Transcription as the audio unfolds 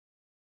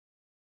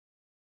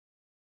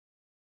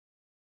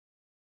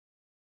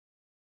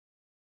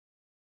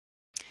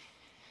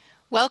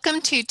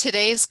Welcome to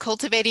today's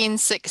Cultivating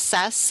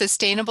Success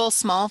Sustainable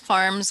Small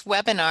Farms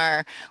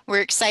webinar.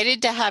 We're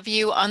excited to have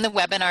you on the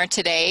webinar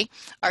today.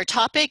 Our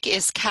topic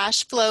is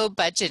cash flow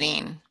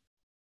budgeting.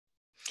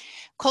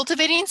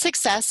 Cultivating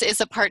Success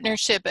is a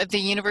partnership of the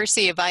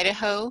University of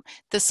Idaho,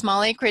 the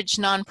Small Acreage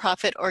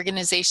Nonprofit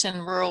Organization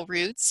Rural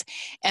Roots,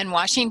 and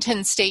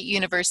Washington State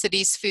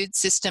University's Food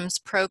Systems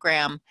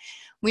Program.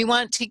 We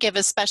want to give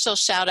a special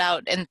shout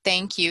out and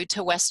thank you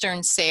to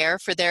Western SARE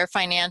for their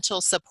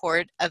financial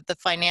support of the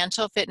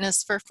Financial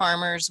Fitness for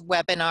Farmers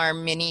webinar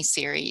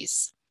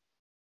mini-series.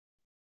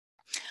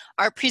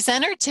 Our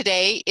presenter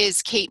today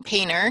is Kate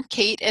Painter.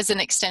 Kate is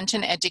an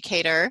extension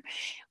educator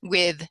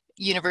with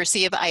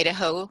University of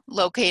Idaho,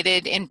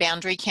 located in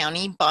Boundary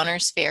County,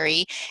 Bonners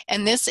Ferry,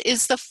 and this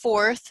is the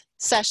fourth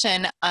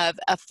session of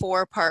a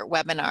four-part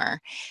webinar.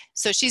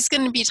 So she's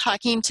going to be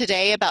talking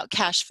today about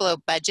cash flow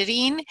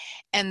budgeting,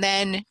 and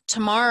then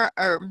tomorrow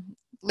or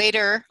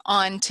later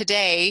on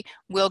today,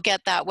 we'll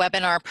get that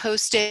webinar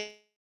posted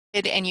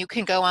and you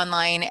can go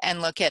online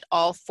and look at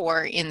all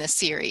four in the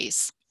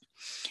series.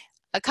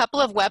 A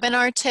couple of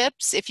webinar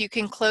tips: if you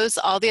can close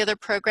all the other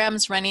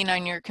programs running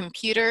on your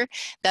computer,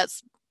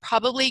 that's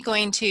probably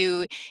going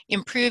to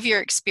improve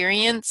your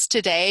experience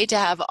today to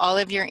have all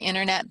of your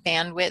internet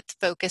bandwidth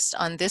focused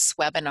on this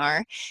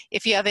webinar.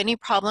 If you have any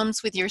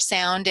problems with your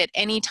sound at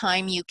any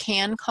time, you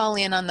can call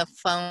in on the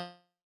phone.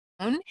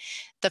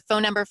 The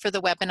phone number for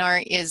the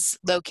webinar is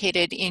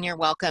located in your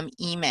welcome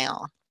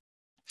email.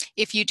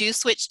 If you do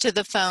switch to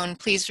the phone,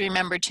 please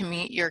remember to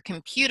mute your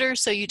computer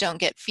so you don't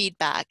get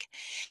feedback.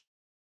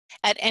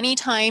 At any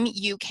time,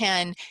 you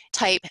can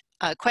type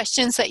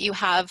questions that you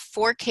have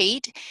for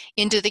Kate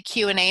into the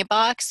Q&A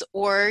box,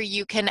 or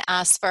you can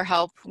ask for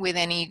help with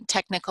any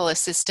technical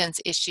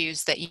assistance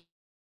issues that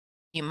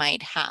you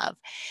might have.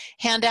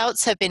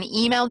 Handouts have been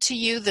emailed to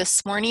you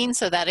this morning,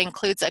 so that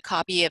includes a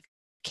copy of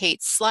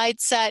Kate's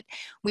slide set.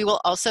 We will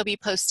also be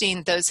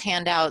posting those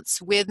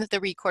handouts with the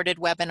recorded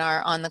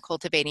webinar on the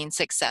Cultivating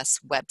Success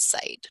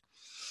website.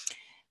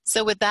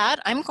 So with that,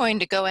 I'm going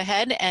to go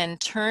ahead and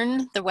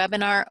turn the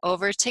webinar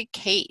over to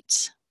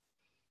Kate.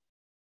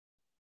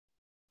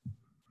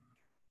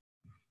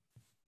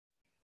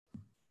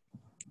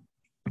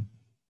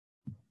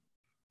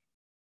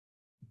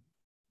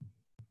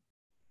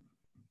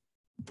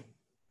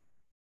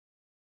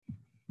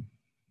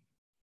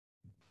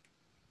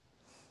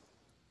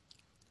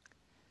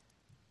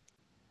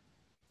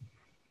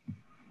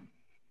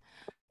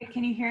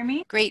 Can you hear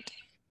me? Great.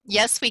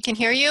 Yes, we can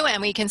hear you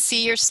and we can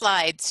see your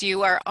slides.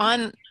 You are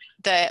on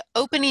the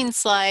opening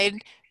slide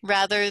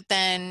rather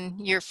than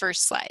your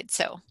first slide.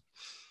 So.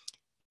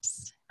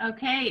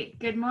 Okay,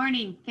 good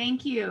morning.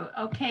 Thank you.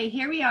 Okay,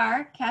 here we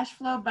are, cash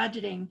flow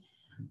budgeting.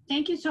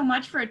 Thank you so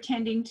much for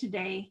attending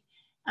today.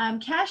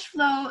 Cash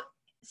flow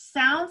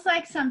sounds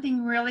like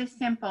something really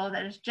simple,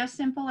 that is just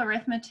simple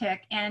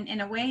arithmetic, and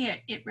in a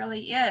way it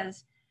really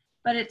is,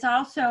 but it's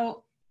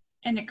also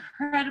an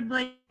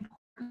incredibly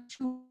important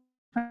tool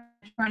for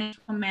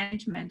financial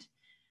management.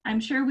 I'm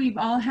sure we've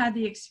all had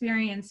the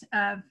experience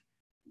of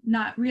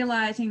not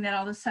realizing that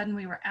all of a sudden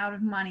we were out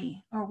of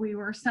money, or we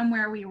were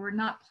somewhere we were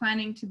not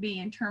planning to be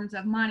in terms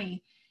of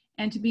money.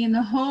 And to be in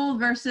the hole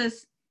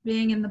versus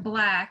being in the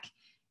black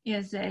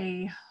is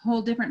a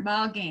whole different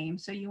ball game.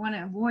 So you want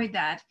to avoid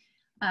that.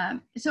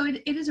 So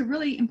it is a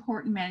really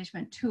important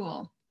management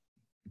tool.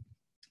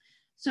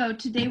 So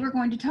today we're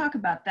going to talk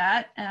about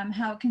that,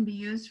 how it can be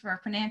used for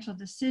financial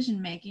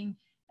decision making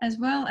as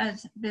well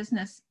as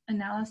business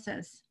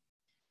analysis.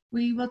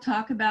 We will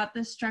talk about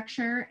the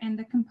structure and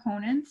the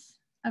components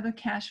of a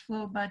cash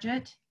flow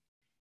budget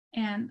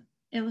and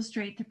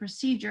illustrate the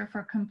procedure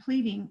for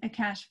completing a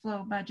cash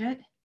flow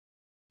budget.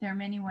 There are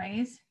many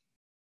ways.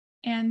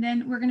 And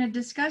then we're going to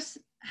discuss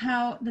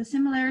how the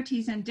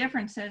similarities and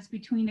differences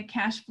between a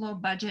cash flow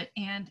budget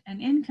and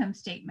an income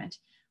statement,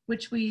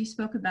 which we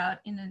spoke about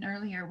in an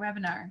earlier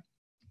webinar.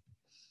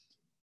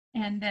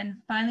 And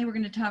then finally, we're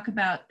going to talk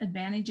about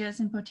advantages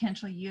and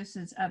potential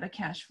uses of a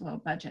cash flow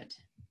budget.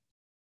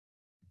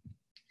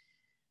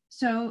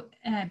 So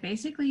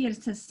basically,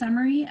 it's a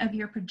summary of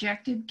your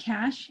projected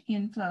cash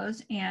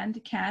inflows and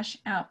cash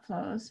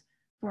outflows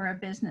for a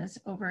business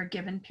over a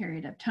given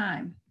period of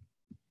time.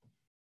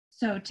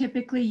 So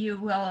typically, you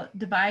will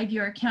divide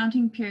your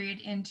accounting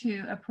period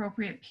into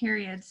appropriate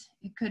periods.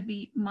 It could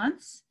be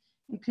months,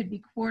 it could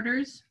be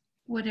quarters,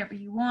 whatever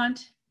you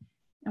want.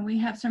 And we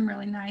have some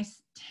really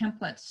nice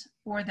templates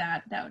for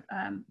that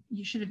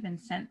you should have been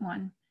sent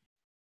one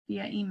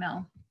via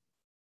email.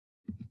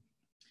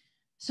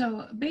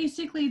 So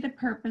basically the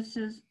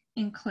purposes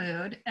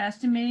include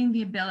estimating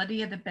the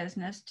ability of the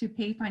business to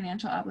pay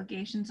financial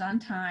obligations on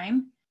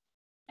time,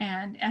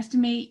 and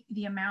estimate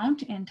the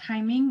amount and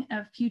timing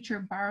of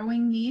future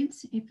borrowing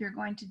needs if you're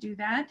going to do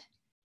that,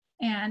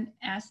 and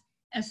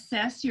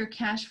assess your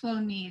cash flow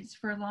needs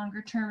for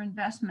longer term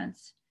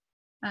investments.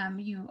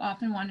 You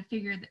often want to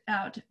figure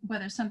out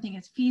whether something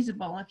is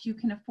feasible, if you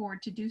can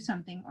afford to do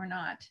something or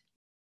not.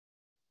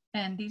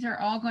 And these are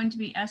all going to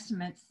be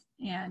estimates,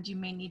 and you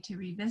may need to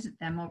revisit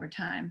them over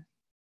time.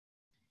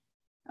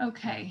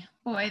 Okay,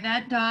 boy,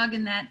 that dog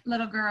and that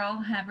little girl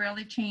have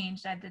really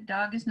changed. The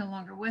dog is no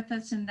longer with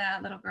us and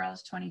that little girl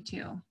is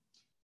 22.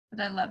 But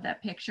I love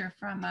that picture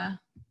from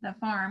the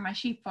farm, my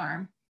sheep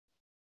farm.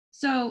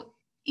 So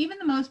even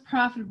the most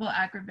profitable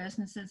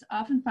agribusinesses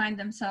often find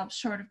themselves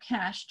short of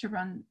cash to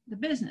run the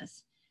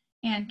business.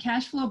 And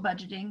cash flow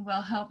budgeting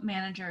will help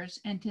managers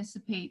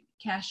anticipate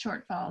cash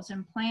shortfalls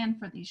and plan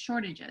for these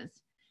shortages.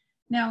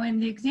 Now, in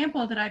the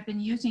example that I've been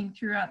using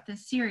throughout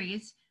this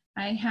series,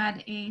 I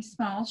had a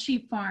small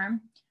sheep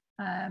farm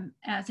on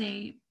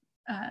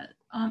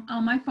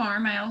my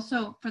farm. I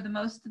also, for the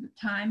most of the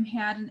time,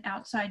 had an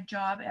outside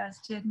job, as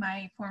did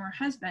my former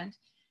husband.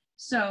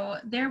 So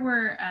there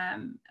were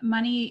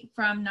money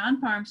from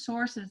non-farm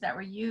sources that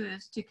were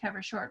used to cover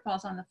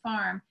shortfalls on the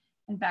farm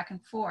and back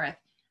and forth.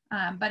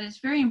 But it's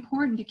very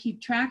important to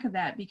keep track of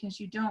that because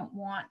you don't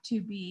want to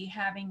be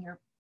having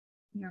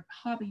your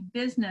hobby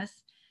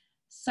business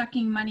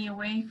sucking money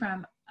away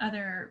from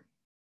other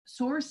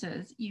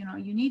sources. You know,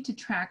 you need to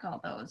track all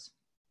those.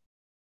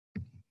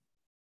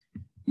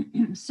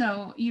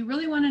 So you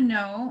really want to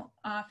know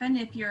often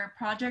if your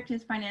project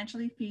is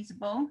financially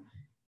feasible.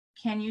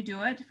 Can you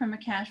do it from a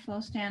cash flow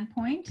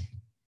standpoint?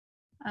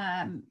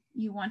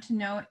 You want to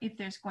know if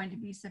there's going to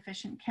be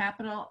sufficient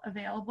capital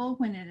available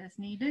when it is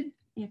needed,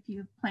 if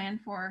you plan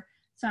for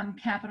some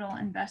capital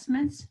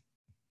investments.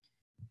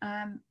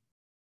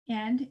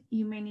 And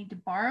you may need to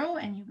borrow,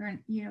 and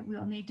you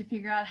will need to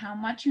figure out how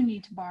much you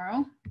need to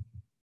borrow.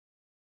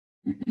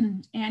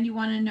 And you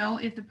want to know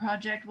if the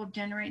project will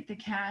generate the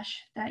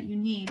cash that you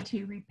need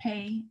to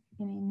repay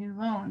any new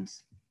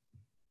loans.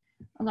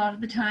 A lot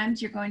of the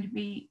times you're going to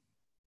be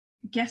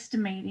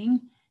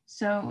guesstimating.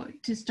 So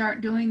to start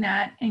doing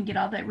that and get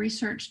all that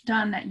research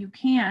done that you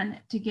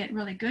can to get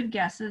really good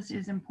guesses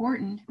is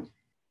important.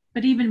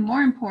 But even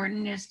more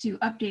important is to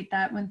update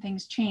that when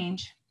things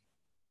change.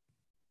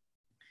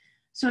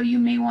 So you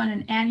may want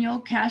an annual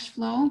cash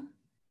flow.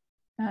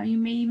 You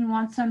may even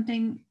want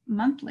something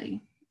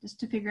monthly just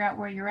to figure out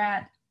where you're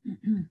at.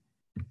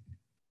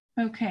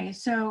 Okay,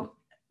 so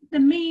the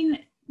main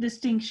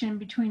distinction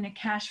between a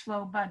cash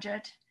flow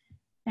budget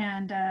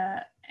and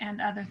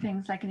other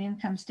things like an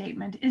income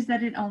statement is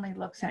that it only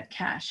looks at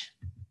cash.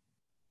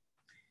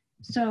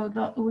 So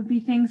it would be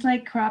things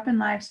like crop and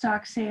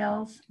livestock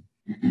sales,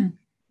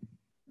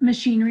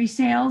 machinery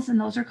sales,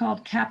 and those are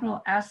called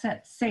capital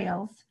asset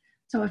sales.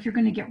 So if you're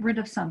going to get rid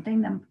of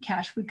something, then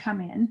cash would come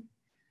in.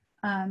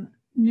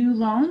 New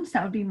loans,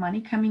 that would be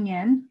money coming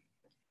in.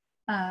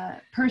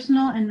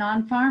 Personal and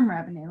non-farm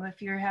revenue,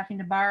 if you're having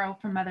to borrow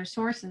from other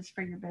sources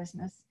for your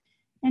business.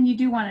 And you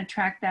do want to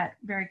track that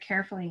very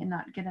carefully and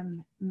not get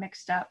them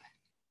mixed up.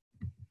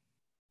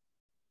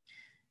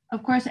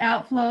 Of course,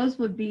 outflows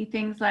would be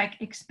things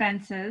like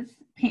expenses,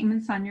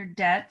 payments on your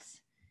debts,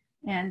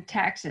 and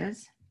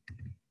taxes.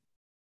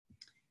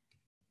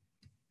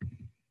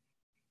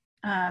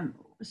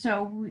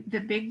 So the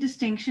big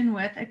distinction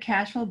with a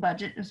cash flow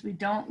budget is we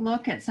don't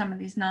look at some of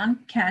these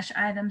non-cash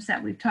items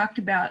that we've talked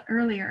about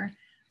earlier,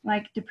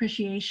 like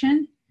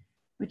depreciation,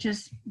 which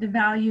is the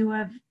value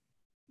of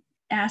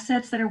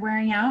assets that are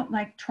wearing out,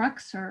 like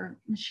trucks or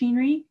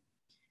machinery,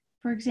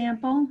 for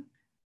example,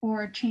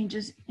 or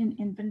changes in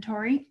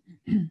inventory.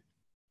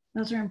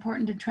 Those are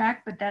important to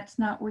track, but that's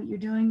not what you're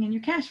doing in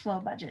your cash flow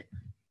budget.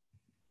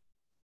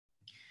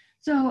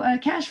 So a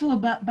cash flow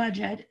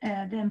budget,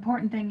 the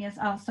important thing is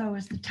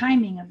the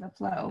timing of the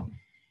flow.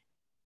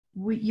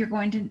 You're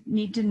going to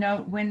need to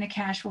note when the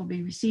cash will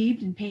be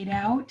received and paid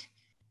out,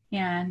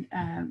 and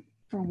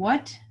for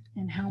what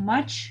and how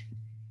much,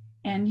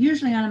 and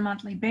usually on a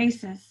monthly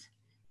basis.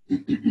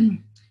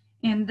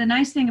 And the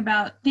nice thing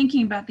about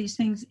thinking about these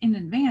things in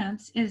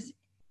advance is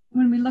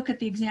when we look at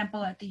the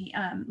example at the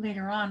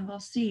later on, we'll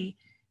see,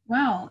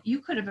 well, you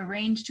could have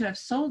arranged to have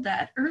sold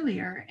that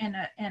earlier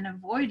and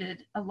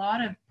avoided a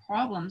lot of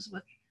problems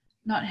with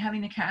not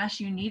having the cash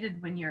you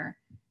needed when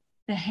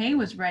the hay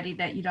was ready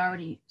that you'd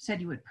already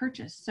said you would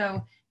purchase.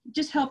 So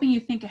just helping you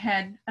think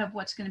ahead of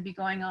what's going to be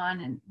going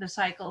on and the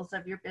cycles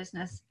of your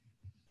business.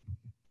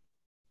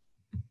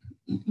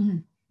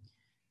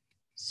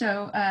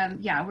 So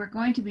yeah, we're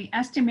going to be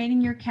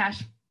estimating your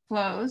cash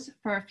flows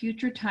for a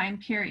future time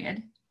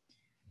period.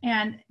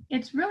 And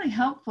it's really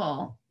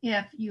helpful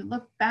if you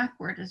look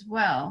backward as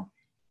well.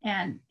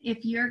 And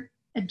if you're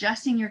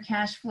adjusting your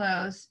cash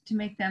flows to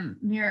make them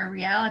mirror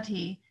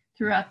reality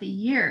throughout the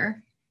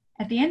year,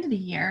 at the end of the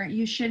year,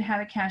 you should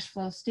have a cash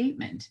flow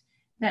statement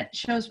that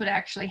shows what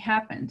actually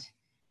happened.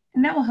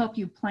 And that will help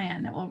you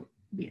plan. That will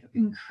be an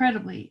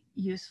incredibly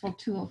useful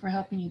tool for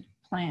helping you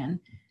plan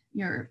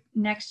your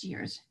next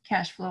year's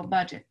cash flow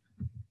budget.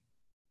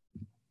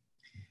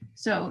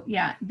 So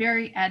yeah,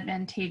 very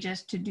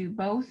advantageous to do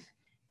both.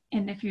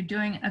 And if you're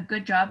doing a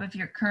good job of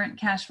your current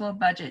cash flow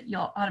budget,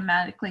 you'll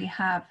automatically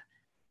have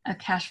a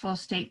cash flow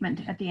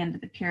statement at the end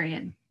of the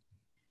period.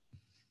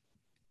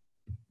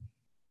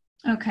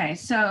 Okay,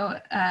 so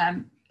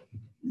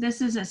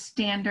this is a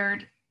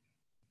standard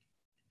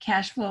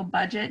cash flow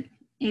budget.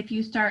 If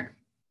you start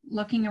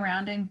looking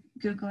around and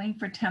Googling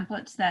for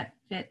templates that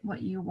fit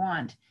what you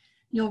want,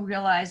 you'll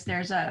realize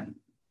there's a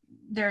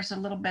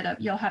little bit of,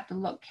 you'll have to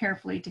look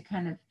carefully to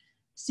kind of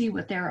see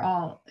what they're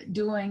all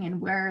doing and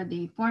where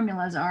the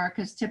formulas are,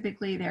 because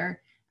typically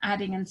they're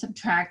adding and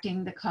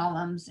subtracting the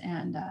columns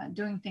and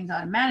doing things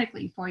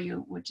automatically for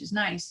you, which is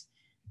nice,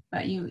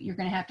 but you're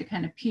going to have to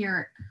kind of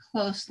peer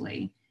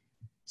closely.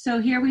 So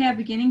here we have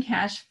beginning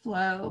cash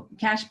flow,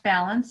 cash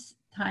balance,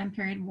 time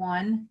period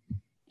 1,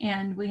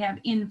 and we have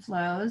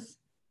inflows,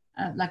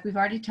 like we've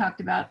already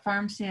talked about,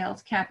 farm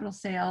sales, capital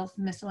sales,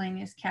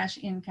 miscellaneous cash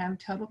income,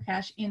 total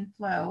cash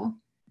inflow.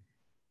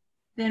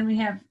 Then we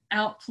have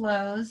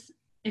outflows,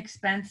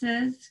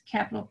 expenses,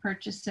 capital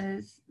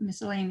purchases,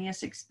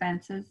 miscellaneous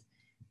expenses,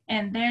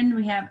 and then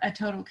we have a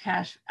total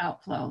cash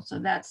outflow. So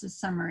that's the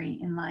summary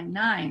in line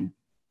 9.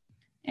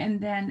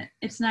 And then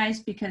it's nice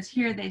because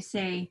here they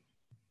say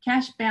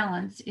cash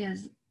balance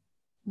is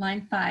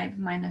line 5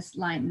 minus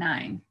line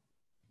 9.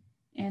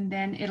 And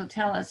then it'll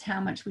tell us how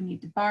much we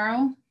need to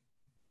borrow.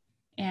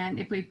 And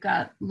if we've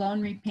got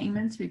loan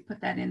repayments, we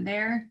put that in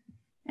there.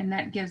 And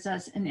that gives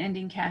us an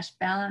ending cash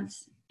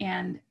balance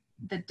and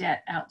the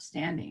debt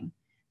outstanding.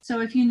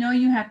 So if you know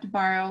you have to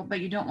borrow,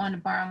 but you don't want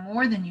to borrow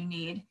more than you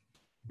need,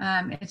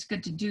 it's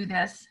good to do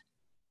this.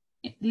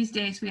 These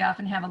days, we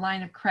often have a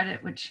line of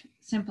credit, which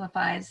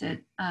simplifies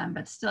it,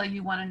 but still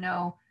you want to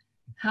know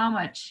how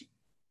much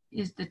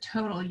is the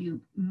total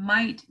you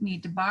might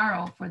need to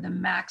borrow for the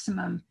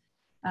maximum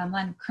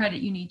line of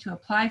credit you need to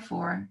apply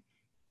for.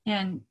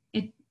 And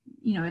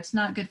it's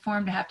not good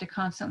form to have to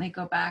constantly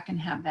go back and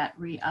have that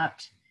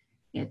re-upped.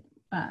 You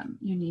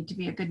need to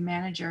be a good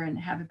manager and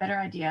have a better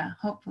idea,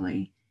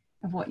 hopefully,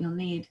 of what you'll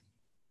need.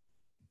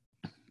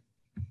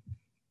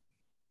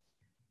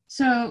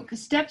 So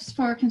steps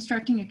for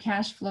constructing a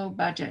cash flow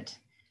budget.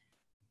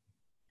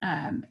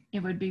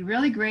 It would be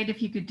really great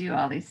if you could do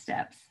all these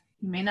steps.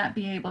 You may not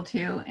be able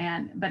to,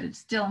 but it's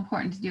still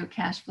important to do a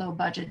cash flow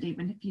budget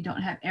even if you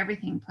don't have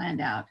everything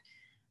planned out.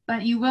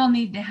 But you will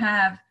need to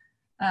have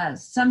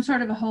some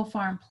sort of a whole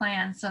farm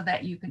plan so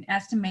that you can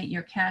estimate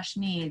your cash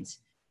needs.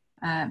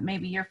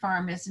 Maybe your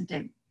farm isn't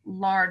a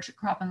large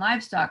crop and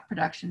livestock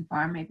production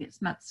farm, maybe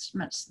it's much,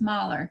 much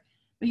smaller,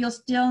 but you'll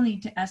still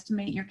need to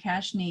estimate your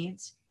cash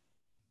needs,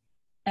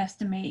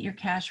 estimate your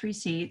cash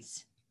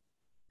receipts,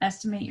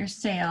 estimate your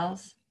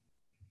sales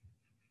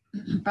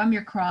from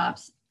your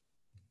crops,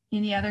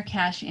 any other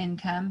cash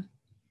income,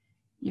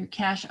 your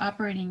cash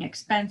operating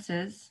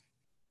expenses,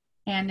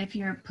 and if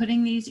you're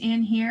putting these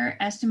in here,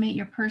 estimate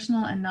your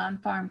personal and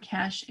non-farm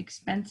cash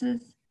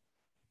expenses,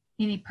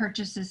 any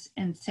purchases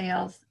and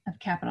sales of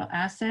capital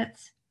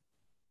assets,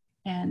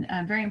 and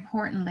very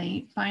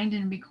importantly, find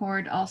and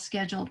record all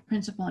scheduled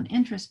principal and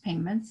interest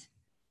payments.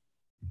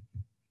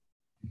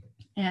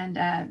 And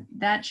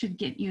that should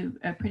get you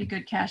a pretty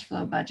good cash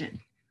flow budget.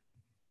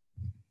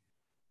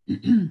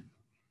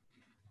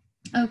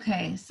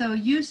 Okay, so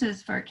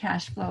uses for a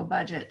cash flow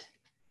budget.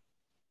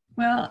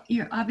 Well,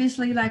 you're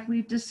obviously, like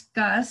we've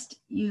discussed,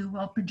 you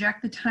will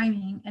project the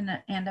timing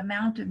and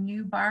amount of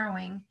new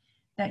borrowing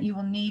that you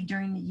will need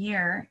during the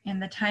year,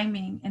 and the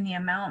timing and the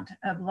amount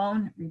of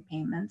loan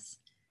repayments.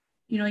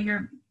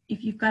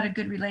 If you've got a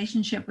good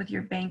relationship with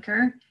your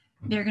banker,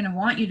 they're going to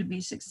want you to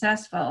be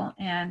successful.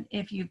 And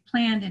if you've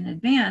planned in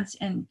advance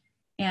and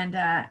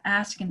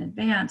ask in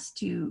advance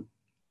to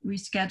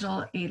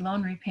reschedule a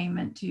loan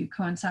repayment to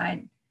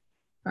coincide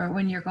or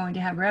when you're going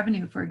to have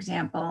revenue, for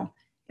example,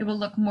 it will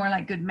look more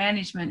like good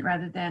management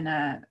rather than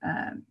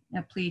a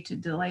plea to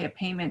delay a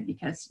payment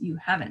because you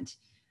haven't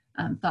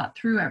thought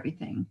through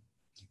everything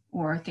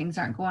or things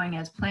aren't going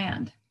as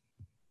planned.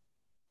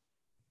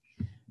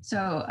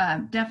 So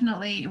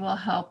definitely it will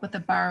help with the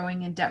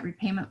borrowing and debt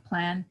repayment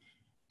plan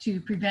to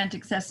prevent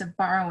excessive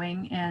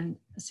borrowing and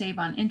save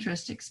on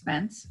interest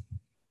expense.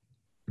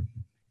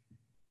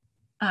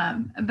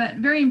 But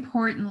very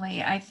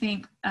importantly, I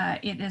think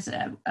it is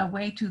a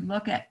way to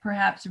look at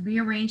perhaps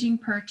rearranging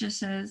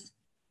purchases,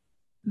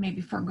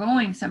 maybe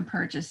foregoing some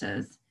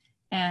purchases,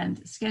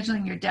 and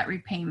scheduling your debt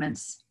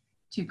repayments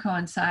to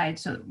coincide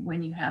so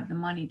when you have the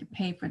money to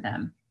pay for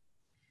them.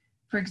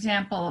 For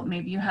example,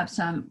 maybe you have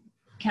some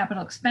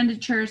capital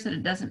expenditures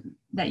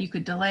that you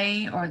could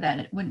delay, or that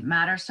it wouldn't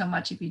matter so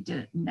much if you did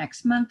it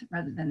next month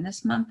rather than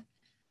this month.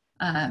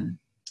 But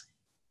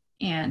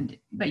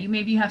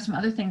maybe you have some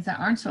other things that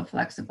aren't so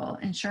flexible.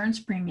 Insurance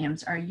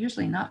premiums are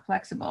usually not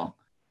flexible,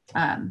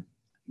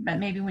 but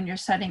maybe when you're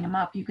setting them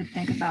up, you could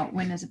think about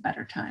when is a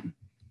better time.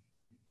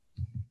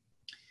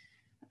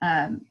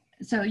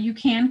 So you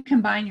can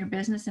combine your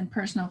business and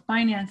personal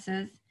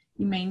finances.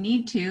 You may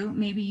need to.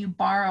 Maybe you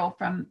borrow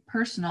from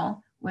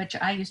personal, which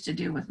I used to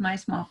do with my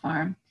small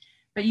farm,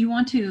 but you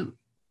want to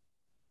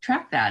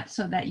track that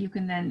so that you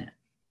can then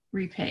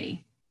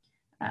repay.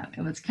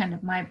 It was kind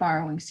of my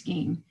borrowing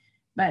scheme.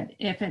 But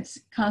if it's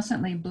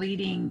constantly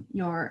bleeding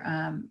your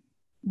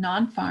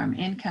non-farm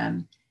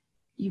income,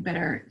 you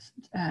better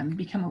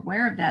become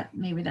aware of that.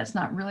 Maybe that's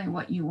not really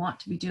what you want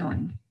to be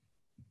doing.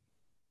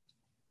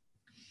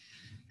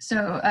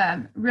 So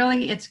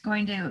really, it's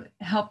going to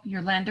help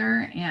your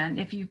lender. And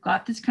if you've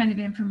got this kind of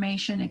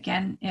information,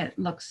 again,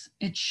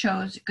 it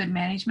shows good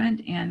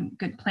management and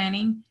good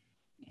planning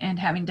and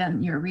having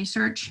done your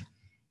research.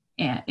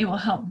 And it will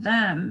help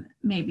them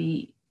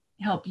maybe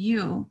help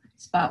you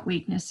spot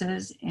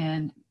weaknesses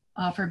and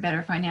offer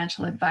better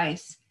financial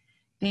advice.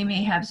 They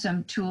may have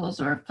some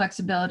tools or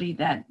flexibility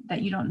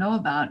that you don't know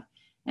about.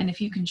 And if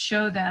you can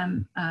show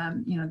them,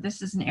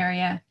 this is an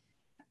area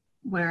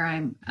where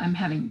I'm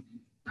having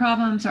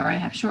problems, or I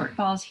have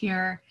shortfalls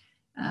here,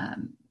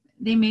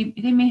 they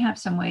may have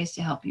some ways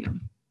to help you.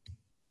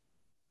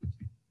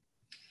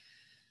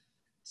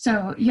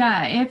 So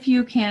yeah, if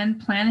you can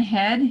plan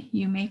ahead,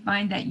 you may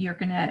find that you're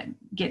going to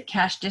get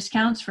cash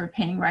discounts for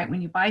paying right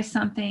when you buy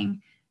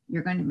something.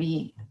 You're going to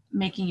be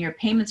making your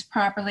payments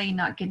properly,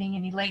 not getting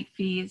any late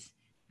fees.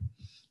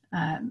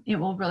 It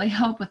will really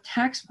help with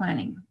tax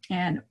planning.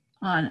 And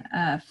on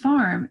a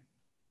farm,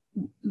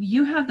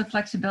 you have the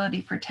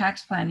flexibility for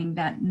tax planning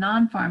that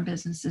non-farm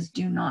businesses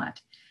do not.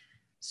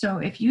 So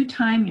if you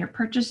time your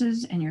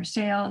purchases and your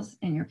sales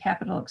and your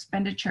capital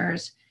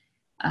expenditures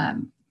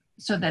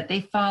so that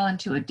they fall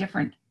into a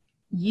different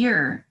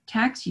year,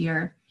 tax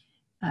year,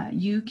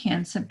 you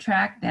can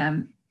subtract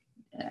them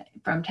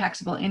from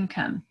taxable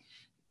income.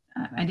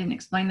 I didn't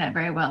explain that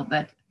very well,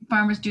 but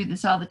farmers do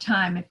this all the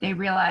time. If they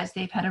realize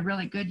they've had a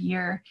really good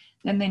year,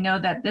 then they know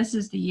that this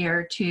is the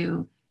year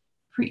to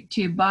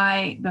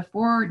buy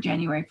before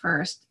January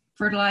 1st,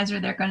 fertilizer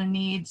they're going to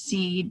need,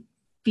 seed,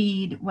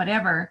 feed,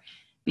 whatever,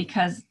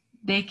 because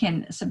they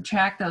can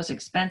subtract those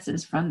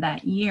expenses from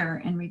that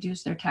year and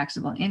reduce their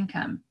taxable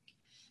income.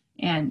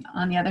 And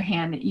on the other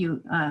hand,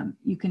 you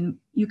can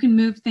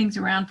move things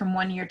around from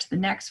one year to the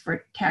next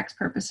for tax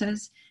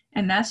purposes.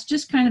 And that's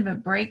just kind of a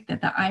break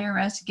that the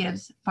IRS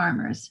gives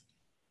farmers.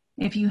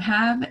 If you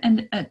have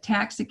a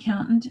tax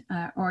accountant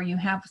or you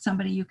have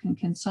somebody you can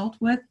consult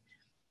with,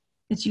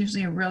 it's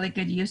usually a really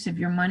good use of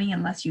your money,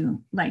 unless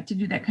you like to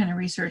do that kind of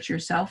research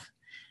yourself.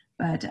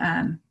 But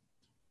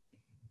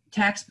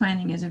tax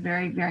planning is a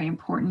very, very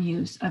important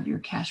use of your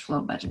cash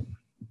flow budget.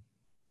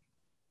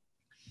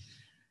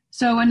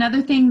 So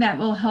another thing that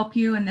will help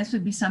you, and this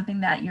would be something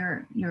that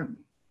your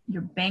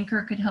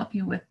banker could help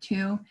you with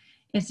too,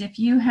 is if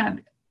you have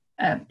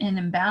an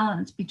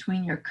imbalance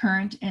between your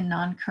current and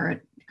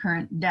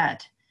non-current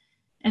debt.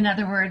 In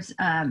other words,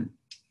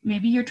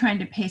 maybe you're trying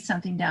to pay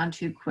something down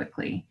too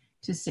quickly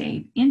to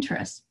save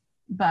interest,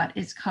 but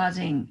it's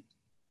causing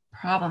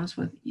problems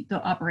with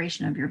the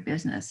operation of your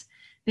business.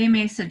 They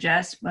may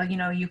suggest, well,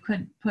 you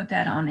could put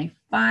that on a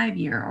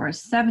 5-year or a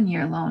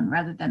 7-year loan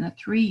rather than a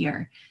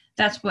 3-year.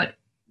 That's what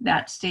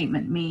that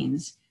statement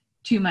means: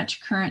 too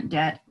much current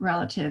debt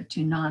relative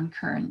to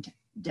non-current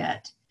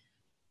debt.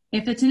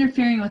 If it's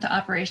interfering with the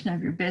operation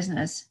of your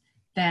business,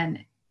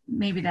 then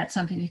maybe that's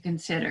something to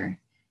consider.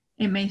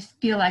 It may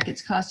feel like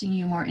it's costing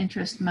you more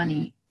interest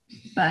money,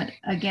 but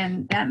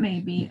again, that may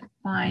be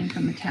fine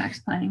from a tax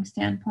planning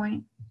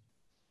standpoint.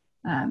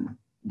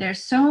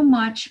 There's so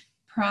much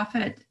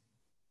profit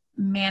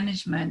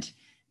management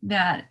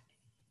that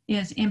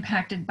is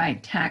impacted by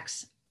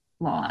tax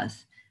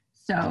laws.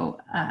 So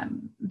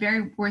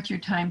very worth your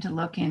time to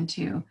look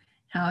into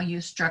how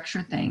you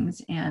structure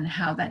things and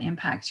how that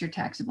impacts your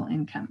taxable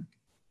income.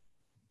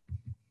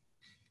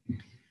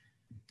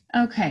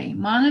 Okay,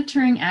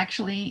 monitoring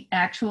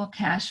actual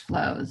cash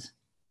flows.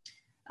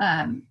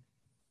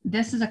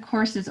 This is, of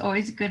course, is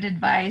always good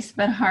advice,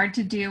 but hard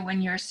to do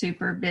when you're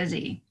super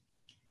busy.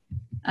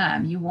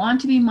 You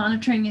want to be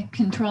monitoring and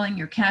controlling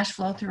your cash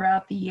flow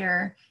throughout the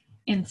year.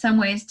 In some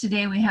ways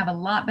today, we have a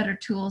lot better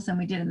tools than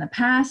we did in the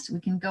past. We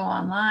can go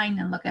online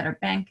and look at our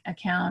bank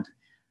account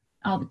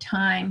all the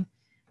time.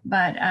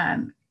 But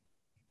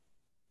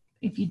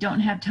if you don't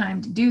have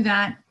time to do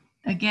that,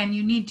 again,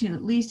 you need to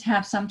at least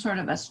have some sort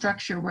of a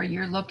structure where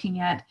you're looking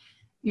at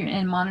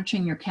and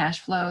monitoring your cash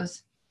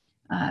flows.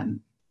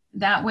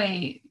 That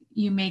way,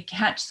 you may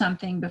catch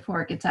something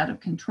before it gets out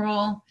of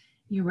control.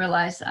 You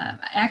realize,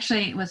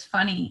 actually, it was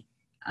funny.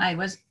 I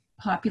was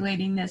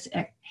populating this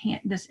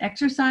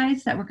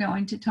exercise that we're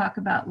going to talk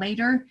about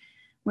later,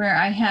 where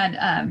I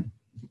had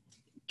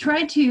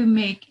tried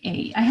to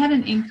I had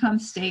an income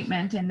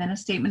statement and then a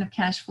statement of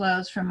cash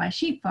flows from my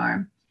sheep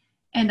farm.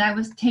 And I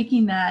was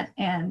taking that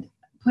and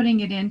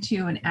putting it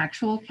into an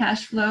actual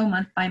cash flow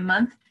month by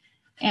month.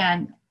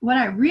 And what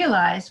I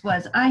realized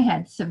was I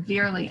had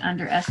severely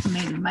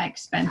underestimated my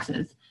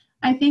expenses.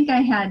 I think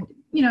I had,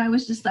 I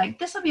was just like,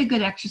 this will be a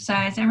good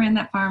exercise. I ran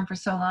that farm for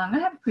so long. I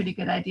have a pretty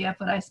good idea of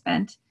what I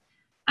spent.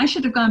 I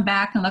should have gone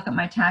back and looked at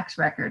my tax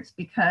records,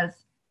 because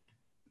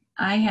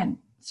I had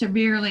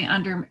severely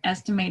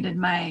underestimated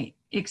my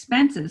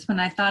expenses when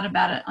I thought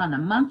about it on a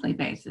monthly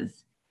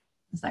basis.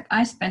 It's like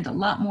I spent a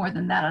lot more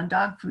than that on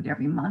dog food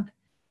every month.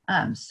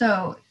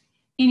 So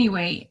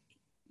anyway,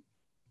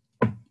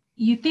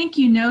 you think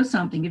you know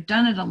something, you've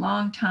done it a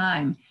long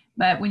time,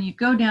 but when you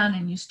go down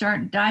and you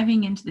start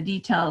diving into the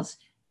details,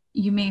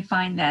 you may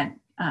find that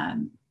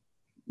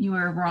you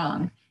were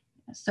wrong.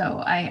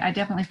 So I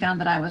definitely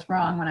found that I was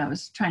wrong when I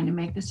was trying to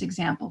make this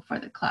example for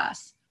the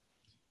class.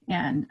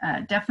 And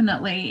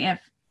definitely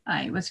if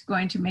I was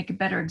going to make a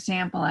better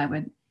example,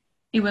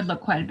 it would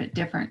look quite a bit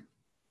different.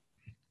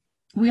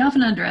 We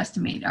often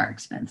underestimate our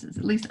expenses,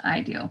 at least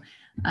I do.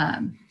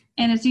 And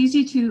it's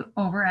easy to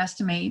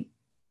overestimate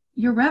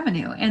your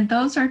revenue. And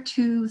those are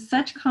two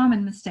such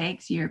common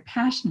mistakes. You're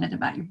passionate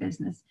about your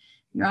business.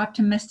 You're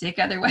optimistic,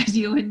 otherwise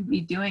you wouldn't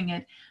be doing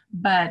it.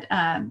 But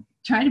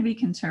try to be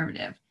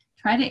conservative.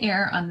 Try to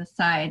err on the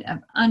side of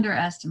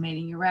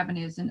underestimating your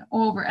revenues and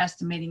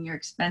overestimating your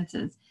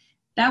expenses.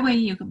 That way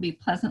you could be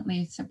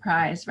pleasantly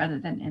surprised rather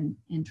than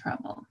in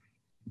trouble.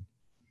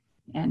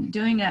 And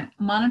doing that,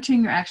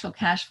 monitoring your actual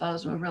cash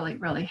flows will really,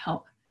 really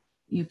help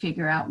you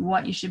figure out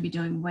what you should be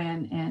doing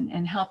when,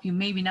 and help you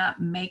maybe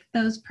not make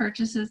those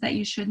purchases that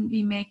you shouldn't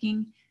be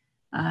making.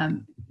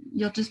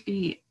 You'll just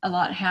be a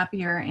lot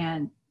happier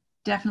and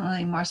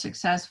definitely more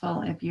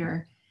successful if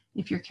you're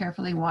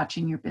carefully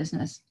watching your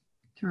business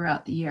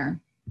throughout the year.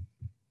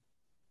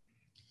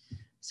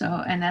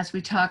 So, and as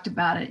we talked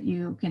about it,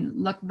 you can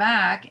look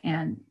back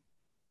and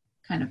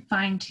kind of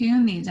fine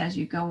tune these as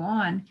you go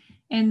on.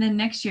 And then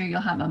next year,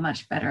 you'll have a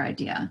much better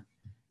idea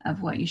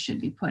of what you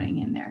should be putting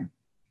in there.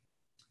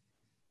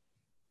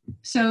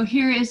 So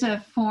here is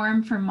a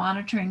form for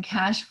monitoring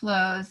cash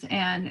flows.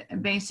 And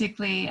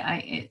basically,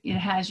 it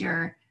has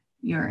your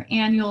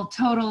annual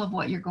total of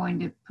what you're going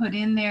to put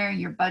in there,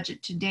 your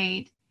budget to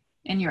date,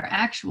 and your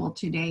actual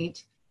to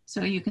date.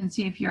 So you can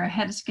see if you're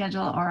ahead of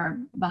schedule or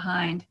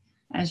behind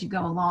as you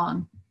go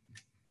along.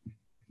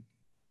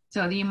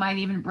 So you might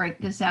even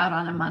break this out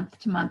on a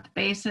month-to-month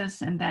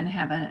basis and then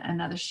have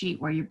another sheet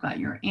where you've got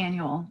your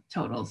annual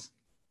totals.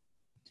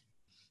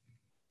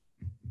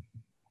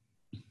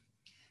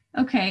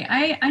 Okay,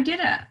 I did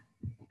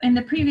in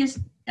the previous,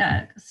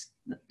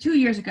 2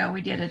 years ago,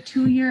 we did a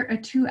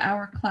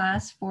 2-hour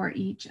class for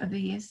each of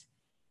these,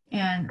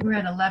 and we're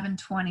at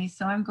 11:20.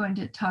 So I'm going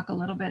to talk a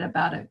little bit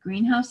about a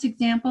greenhouse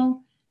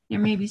example. There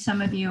may be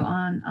some of you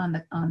on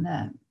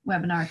the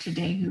webinar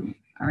today who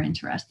are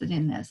interested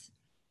in this.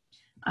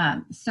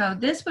 So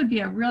this would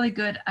be a really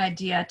good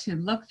idea to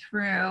look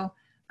through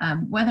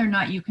whether or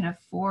not you can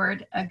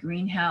afford a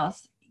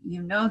greenhouse.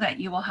 You know that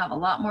you will have a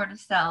lot more to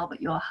sell,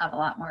 but you'll have a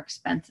lot more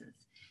expenses.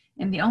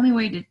 And the only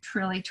way to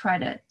truly try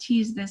to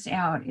tease this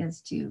out is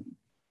to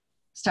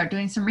start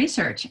doing some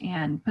research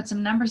and put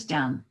some numbers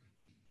down.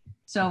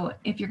 So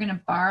if you're going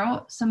to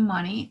borrow some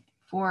money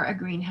for a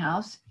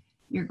greenhouse,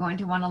 you're going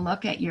to want to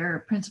look at your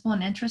principal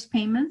and interest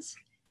payments,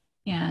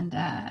 and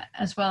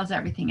as well as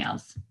everything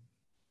else.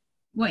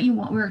 What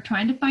we're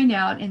trying to find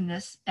out in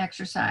this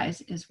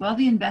exercise is, will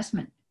the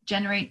investment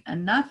generate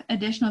enough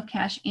additional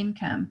cash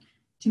income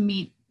to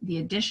meet the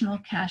additional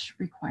cash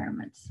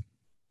requirements?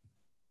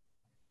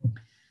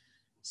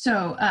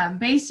 So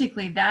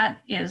basically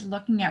that is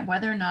looking at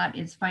whether or not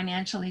it's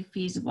financially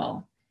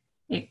feasible.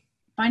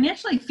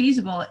 Financially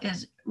feasible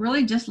is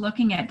really just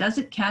looking at, does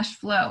it cash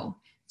flow?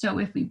 So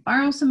if we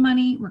borrow some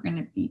money, we're going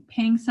to be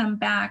paying some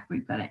back.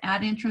 We've got to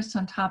add interest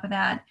on top of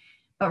that.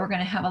 But we're going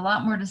to have a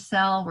lot more to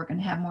sell. We're going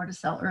to have more to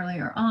sell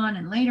earlier on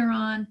and later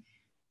on.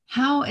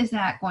 How is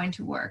that going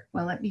to work?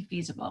 Will it be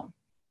feasible?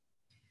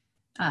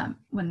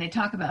 When they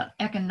talk about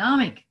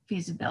economic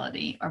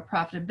feasibility or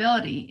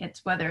profitability,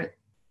 it's whether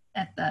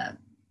at the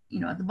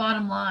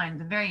bottom line,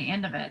 the very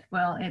end of it,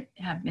 will it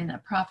have been a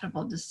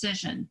profitable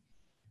decision?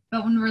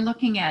 But when we're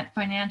looking at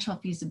financial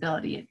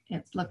feasibility,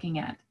 it's looking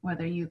at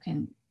whether you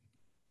can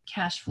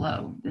cash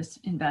flow this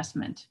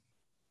investment.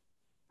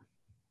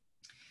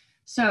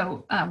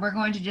 So we're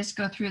going to just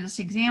go through this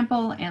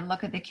example and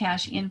look at the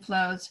cash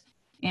inflows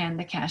and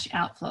the cash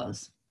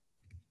outflows.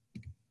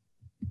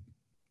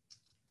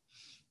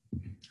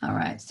 All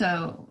right,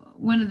 so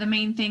one of the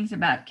main things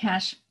about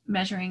cash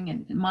measuring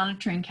and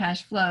monitoring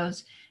cash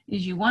flows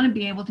is you want to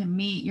be able to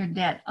meet your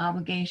debt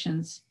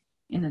obligations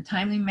in a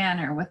timely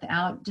manner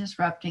without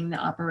disrupting the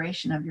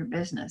operation of your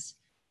business,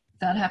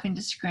 without having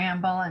to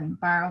scramble and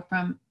borrow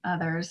from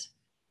others.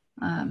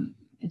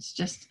 It's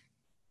just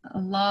a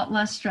lot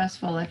less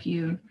stressful if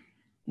you've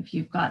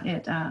got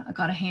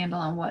a handle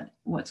on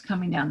what's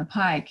coming down the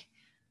pike.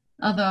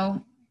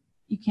 Although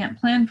you can't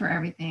plan for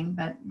everything,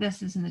 but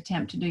this is an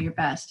attempt to do your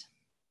best.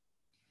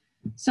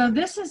 So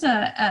this is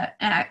a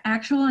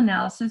actual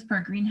analysis for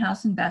a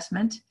greenhouse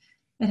investment.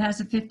 It has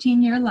a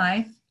 15-year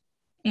life,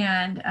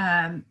 and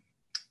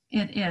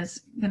it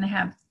is going to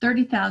have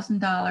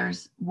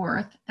 $30,000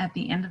 worth at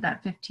the end of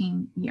that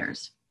 15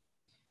 years.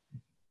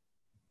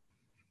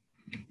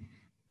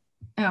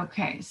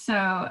 Okay, so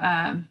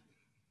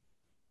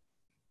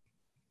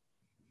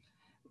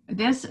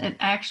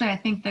actually, I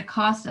think the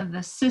cost of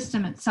the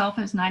system itself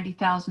is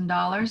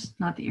 $90,000,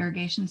 not the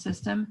irrigation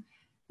system.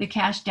 The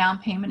cash down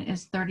payment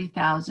is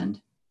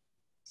 $30,000.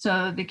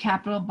 So the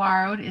capital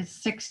borrowed is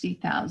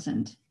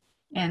 $60,000,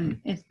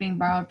 and it's being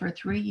borrowed for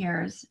 3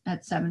 years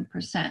at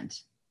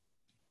 7%.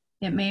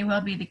 It may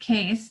well be the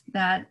case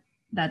that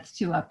that's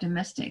too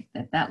optimistic,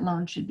 that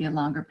loan should be a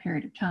longer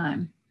period of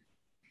time.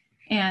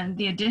 And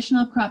the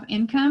additional crop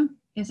income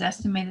is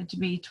estimated to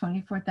be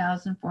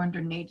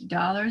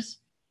 $24,480.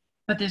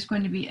 but there's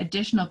going to be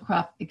additional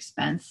crop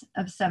expense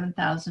of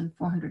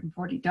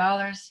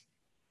 $7,440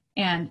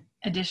 and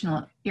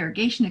additional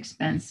irrigation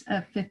expense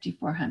of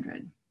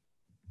 $5,400.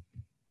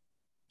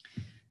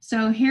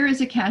 So here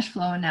is a cash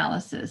flow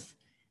analysis.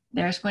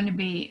 There's going to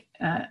be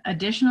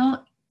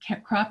additional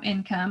crop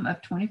income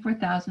of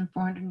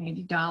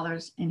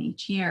 $24,480 in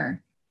each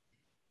year.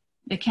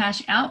 The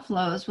cash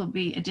outflows will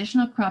be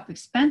additional crop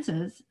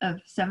expenses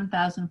of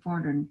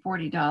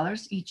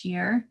 $7,440 each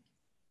year,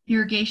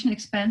 irrigation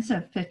expense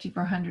of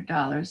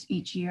 $5,400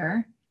 each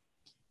year,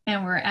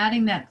 and we're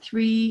adding that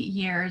 3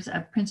 years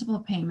of principal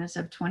payments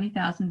of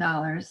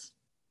 $20,000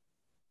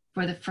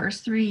 for the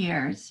first 3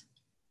 years,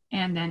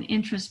 and then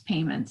interest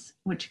payments,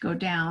 which go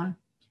down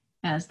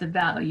as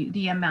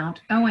the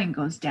amount owing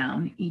goes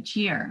down each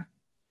year.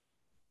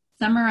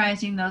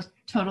 Summarizing those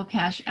total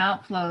cash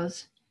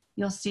outflows,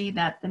 you'll see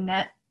that the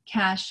net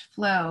cash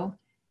flow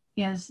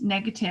is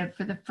negative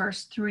for the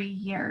first 3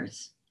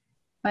 years.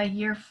 By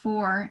year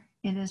 4,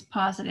 it is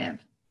positive.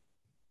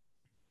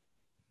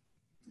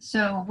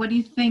 So what do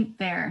you think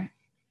there?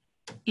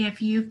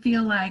 If you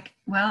feel like,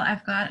 well,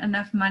 I've got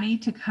enough money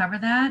to cover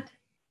that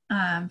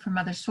from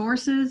other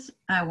sources,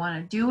 I want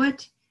to do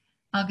it,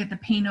 I'll get the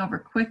pain over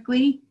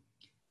quickly,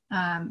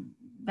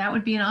 that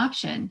would be an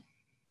option.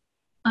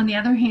 On the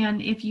other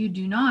hand, if you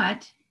do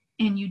not,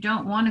 and you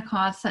don't want to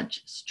cause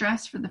such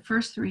stress for the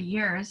first 3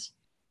 years,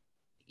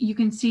 you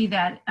can see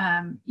that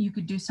you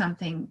could do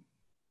something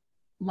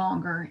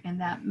longer,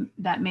 and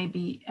that may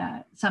be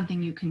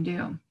something you can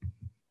do.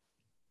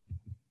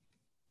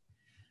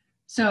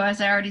 So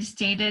as I already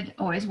stated,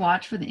 always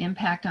watch for the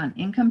impact on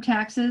income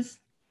taxes.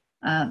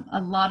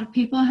 A lot of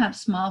people have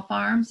small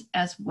farms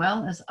as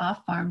well as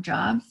off-farm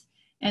jobs,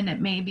 and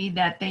it may be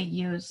that they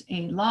use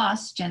a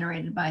loss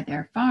generated by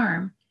their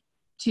farm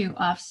to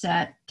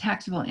offset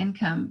taxable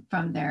income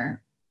from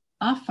their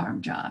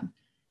off-farm job.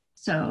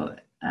 So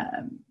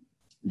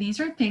these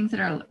are things that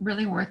are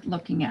really worth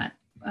looking at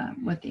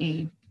with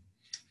a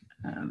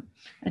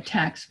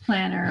tax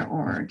planner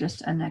or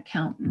just an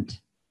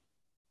accountant.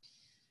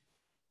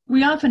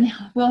 We often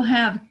will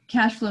have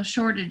cash flow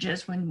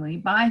shortages when we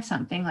buy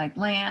something like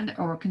land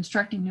or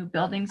constructing new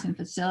buildings and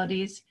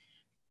facilities,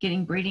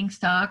 getting breeding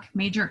stock,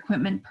 major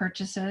equipment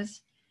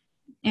purchases.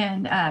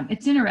 And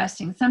it's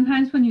interesting,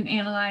 sometimes when you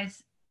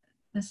analyze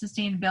the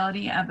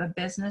sustainability of a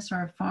business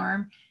or a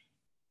farm,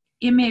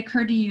 it may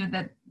occur to you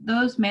that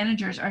those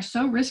managers are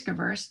so risk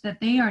averse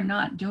that they are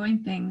not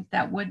doing things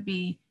that would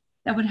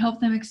help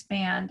them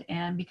expand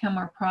and become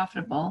more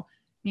profitable.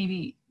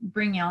 Maybe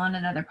bring on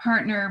another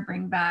partner,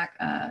 bring back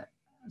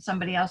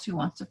somebody else who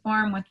wants to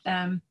farm with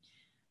them.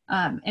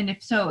 And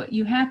if so,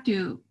 you have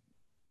to,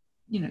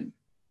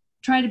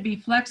 try to be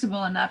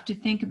flexible enough to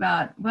think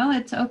about, well,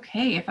 it's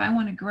okay. If I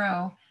want to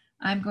grow,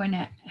 I'm going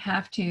to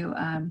have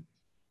to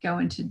go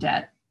into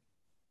debt.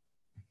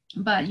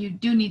 But you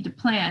do need to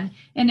plan.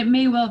 And it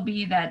may well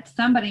be that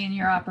somebody in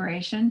your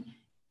operation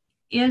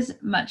is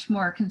much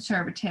more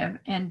conservative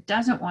and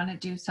doesn't want to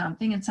do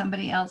something, and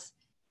somebody else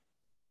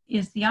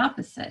is the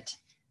opposite.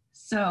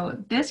 So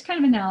this kind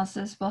of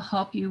analysis will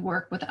help you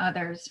work with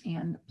others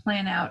and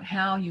plan out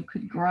how you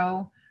could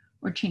grow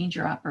or change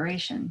your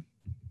operation.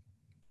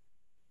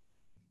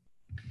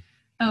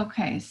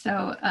 Okay,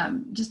 so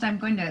I'm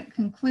going to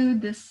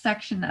conclude this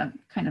section of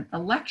kind of the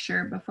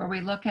lecture before we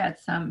look at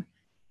some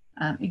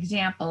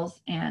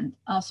examples, and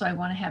also I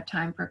want to have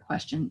time for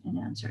question and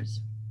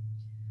answers.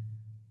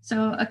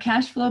 So a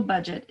cash flow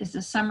budget is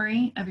a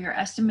summary of your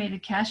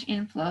estimated cash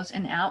inflows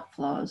and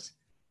outflows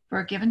for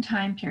a given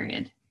time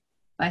period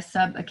by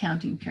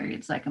sub-accounting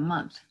periods, like a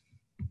month.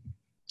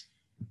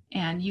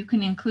 And you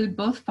can include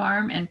both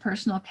farm and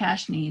personal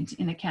cash needs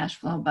in a cash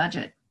flow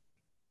budget.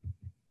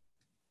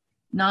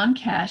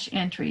 Non-cash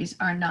entries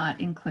are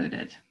not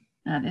included.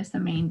 That is the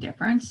main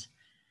difference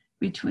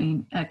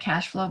between a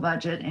cash flow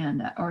budget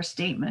or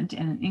statement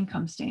and an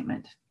income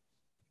statement.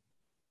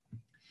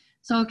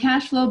 So a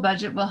cash flow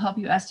budget will help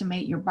you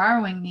estimate your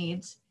borrowing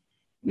needs,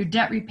 your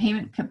debt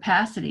repayment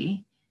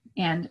capacity,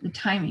 and the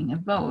timing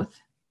of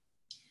both.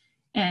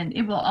 And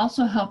it will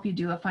also help you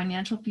do a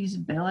financial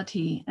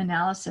feasibility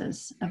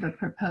analysis of a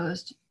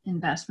proposed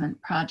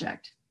investment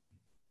project.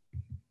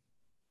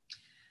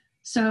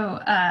 So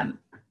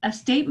a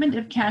statement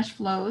of cash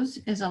flows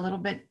is a little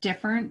bit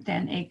different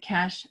than a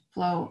cash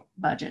flow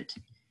budget.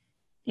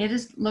 It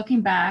is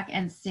looking back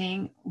and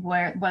seeing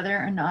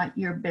whether or not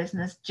your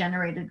business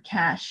generated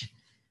cash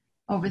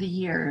over the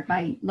year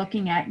by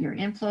looking at your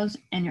inflows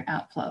and your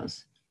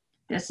outflows.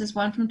 This is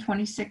one from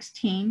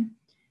 2016,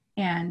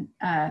 and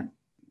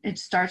it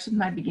starts with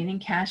my beginning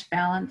cash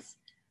balance,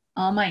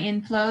 all my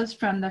inflows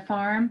from the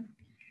farm.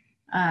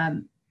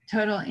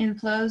 Total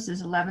inflows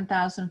is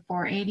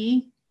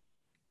 $11,480.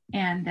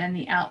 And then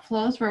the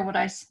outflows were what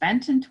I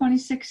spent in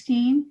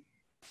 2016.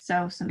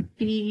 So some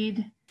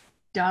feed,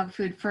 dog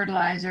food,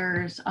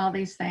 fertilizers, all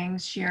these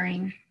things,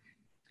 shearing,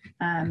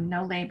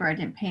 no labor, I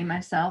didn't pay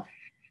myself.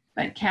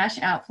 But cash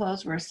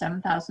outflows were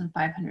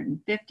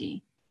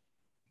 $7,550.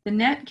 The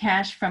net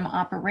cash from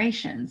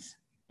operations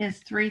is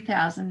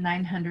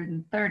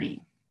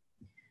 $3,930.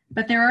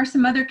 But there are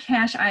some other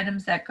cash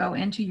items that go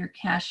into your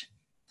cash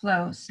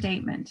flow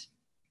statement.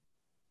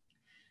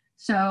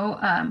 So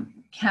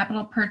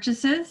capital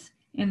purchases,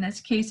 in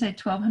this case, a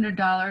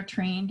 $1,200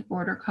 trained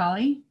border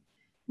collie,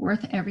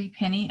 worth every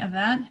penny of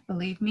that,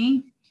 believe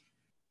me.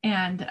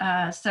 And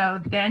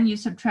so then you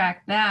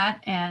subtract that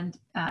and,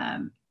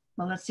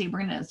 well, let's see, we're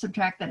gonna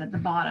subtract that at the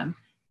bottom.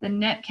 The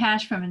net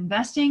cash from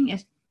investing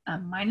is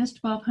minus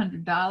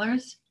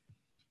 $1,200.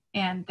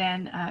 And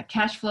then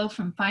cash flow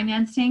from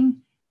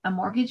financing, a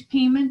mortgage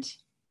payment,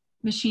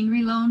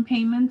 machinery loan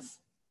payments,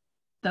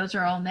 those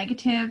are all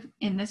negative.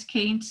 In this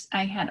case,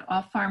 I had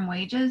off-farm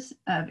wages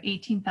of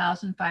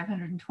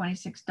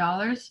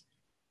 $18,526.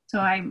 So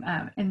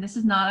and this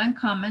is not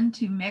uncommon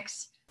to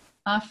mix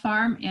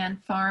off-farm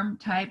and farm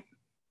type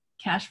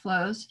cash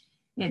flows.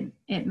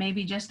 It may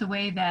be just the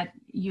way that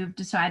you've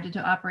decided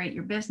to operate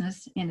your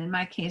business. And in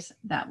my case,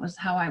 that was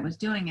how I was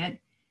doing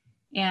it.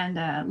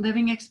 And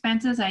living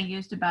expenses, I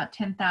used about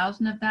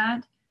 10,000 of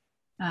that.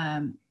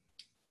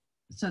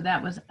 So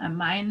that was a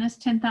minus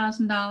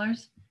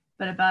 $10,000,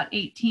 but about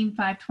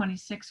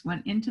 18,526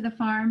 went into the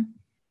farm.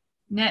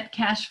 Net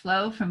cash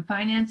flow from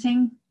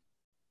financing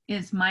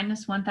is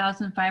minus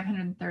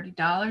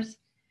 $1,530.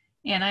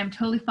 And I'm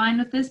totally fine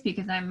with this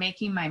because I'm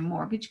making my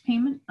mortgage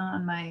payment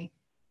on my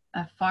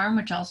farm,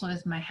 which also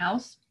is my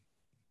house.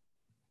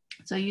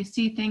 So you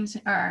see things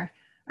are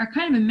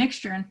kind of a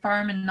mixture in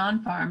farm and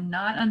non-farm,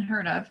 not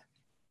unheard of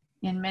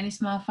in many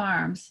small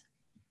farms.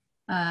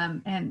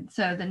 And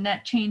so the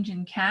net change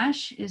in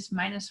cash is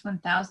minus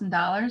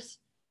 $1,000.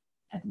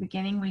 At the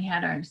beginning, we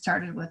had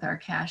started with our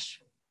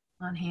cash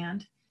on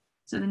hand.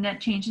 So the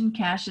net change in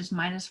cash is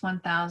minus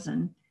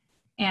 1,000,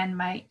 and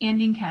my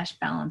ending cash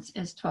balance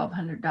is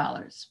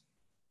 $1,200.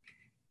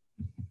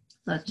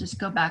 Let's just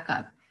go back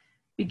up.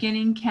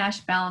 Beginning cash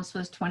balance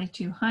was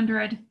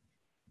 $2,200.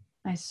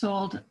 I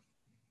sold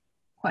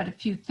quite a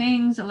few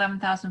things,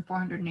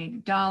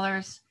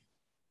 $11,480.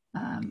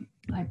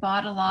 I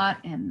bought a lot,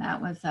 and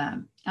that was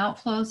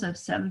outflows of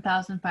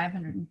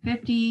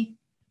 $7,550.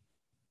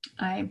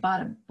 I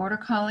bought a border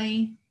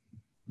collie.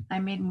 I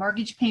made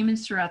mortgage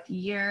payments throughout the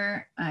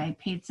year. I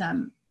paid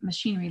some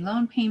machinery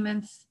loan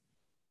payments.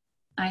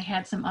 I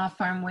had some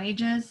off-farm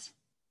wages,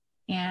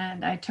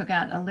 and I took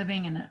out a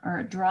living or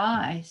a draw.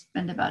 I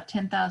spent about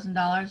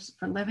 $10,000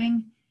 for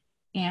living,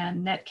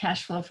 and net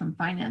cash flow from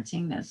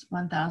financing is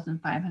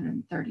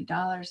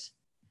 $1,530.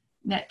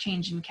 Net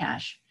change in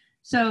cash.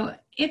 So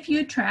if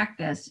you track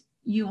this,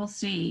 you will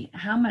see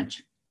how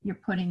much you're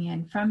putting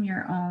in from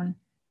your own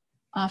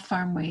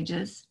off-farm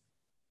wages,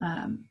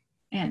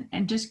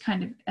 and just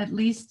kind of at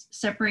least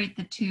separate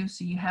the two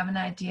so you have an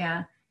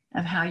idea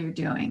of how you're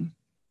doing.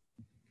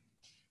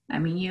 I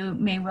mean, you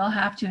may well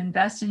have to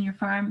invest in your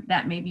farm.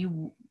 That may be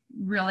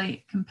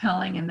really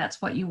compelling and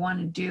that's what you want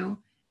to do,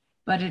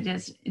 but it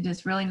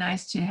is really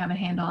nice to have a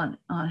handle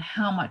on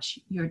how much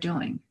you're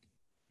doing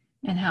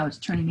and how it's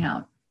turning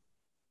out.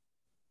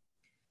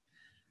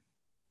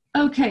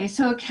 Okay,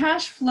 so a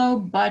cash flow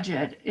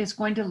budget is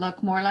going to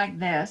look more like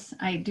this.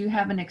 I do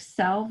have an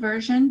Excel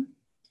version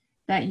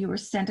that you were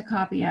sent a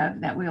copy of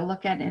that we'll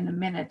look at in a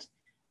minute.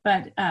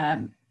 But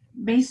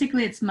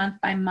basically it's month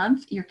by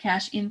month, your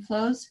cash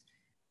inflows.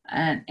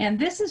 And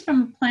this is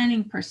from a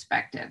planning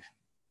perspective.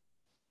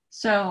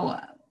 So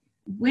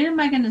when am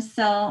I going to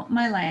sell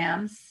my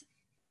lambs?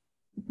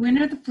 When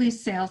are the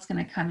fleece sales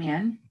going to come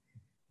in?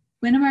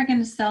 When am I going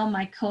to sell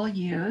my cull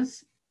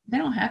ewes? They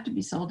don't have to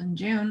be sold in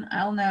June.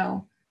 I'll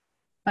know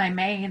by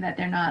May that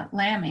they're not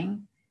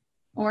lambing.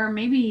 Or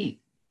maybe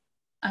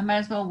I might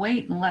as well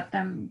wait and let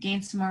them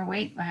gain some more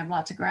weight. I have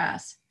lots of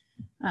grass.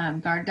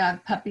 Guard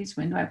dog puppies,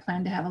 when do I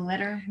plan to have a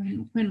litter?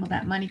 When will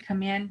that money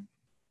come in?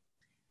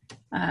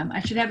 I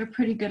should have a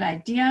pretty good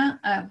idea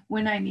of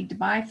when I need to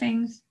buy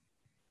things.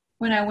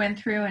 When I went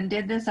through and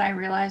did this, I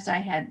realized I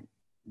had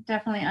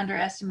definitely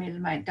underestimated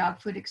my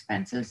dog food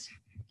expenses.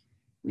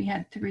 We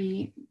had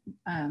 3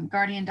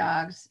 guardian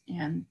dogs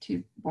and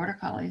 2 border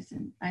collies,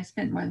 and I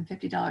spent more than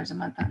 $50 a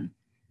month on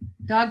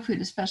dog food,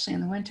 especially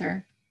in the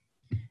winter.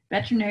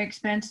 Veterinary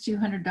expense,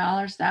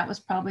 $200, that was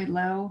probably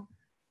low.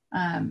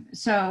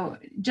 So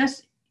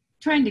just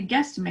trying to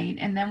guesstimate,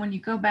 and then when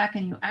you go back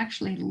and you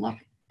actually look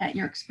at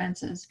your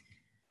expenses,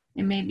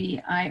 it may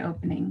be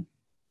eye-opening.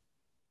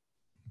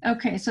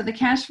 Okay, so the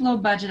cash flow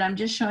budget, I'm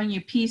just showing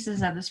you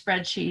pieces of the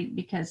spreadsheet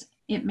because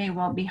it may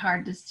well be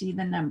hard to see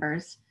the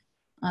numbers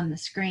on the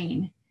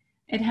screen.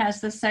 It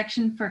has the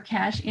section for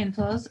cash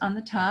inflows on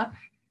the top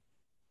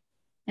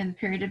and the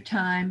period of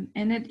time,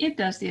 and it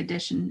does the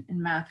addition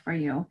and math for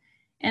you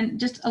and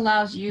just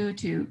allows you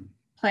to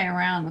play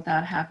around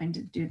without having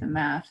to do the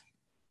math.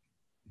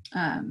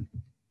 And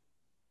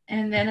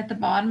then at the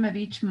bottom of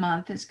each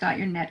month, it's got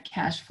your net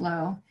cash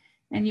flow,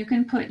 and you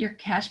can put your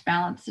cash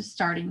balance is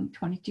starting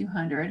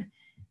 $2,200,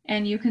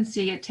 and you can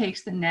see it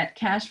takes the net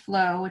cash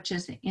flow, which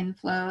is the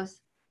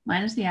inflows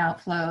minus the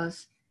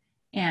outflows,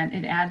 and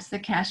it adds the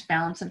cash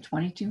balance of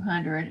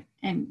 $2,200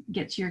 and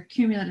gets your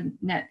cumulative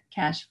net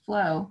cash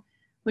flow,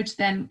 which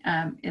then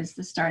is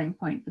the starting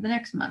point for the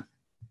next month.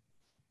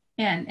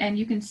 And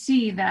you can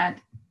see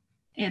that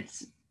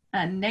it's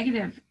a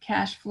negative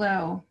cash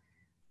flow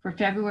for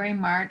February,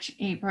 March,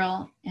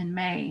 April, and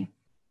May.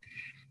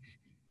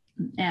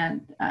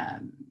 And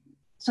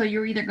so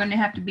you're either going to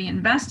have to be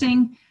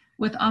investing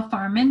with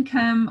off-farm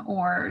income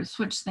or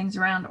switch things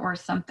around or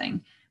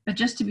something. But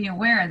just to be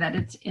aware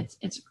that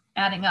it's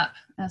adding up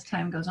as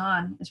time goes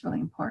on is really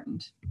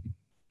important.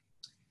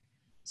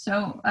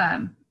 So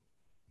I'm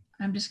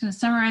just going to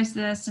summarize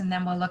this and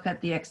then we'll look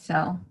at the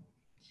Excel.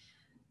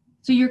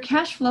 So your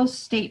cash flow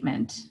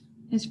statement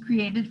is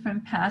created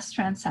from past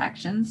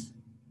transactions,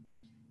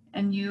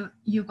 and you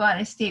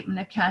got a statement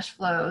of cash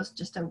flows,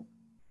 just a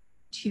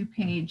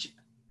 2-page,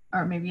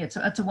 or maybe it's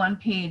a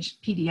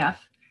 1-page PDF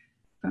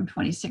from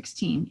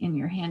 2016 in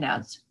your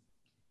handouts.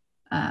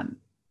 And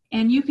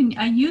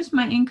I use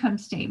my income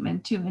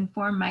statement to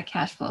inform my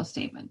cash flow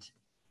statement.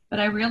 But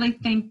I really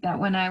think that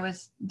when I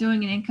was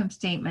doing an income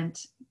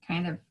statement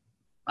kind of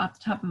off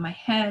the top of my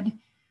head,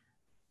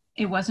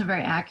 it wasn't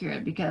very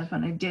accurate, because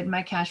when I did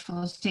my cash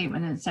flow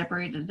statement and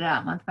separated it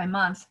out month by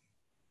month,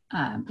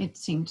 it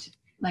seemed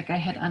like I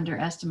had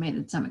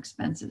underestimated some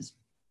expenses.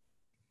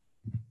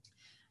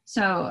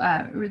 So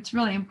it's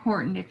really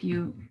important, if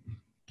you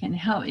can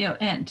help,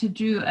 and to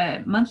do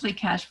a monthly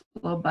cash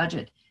flow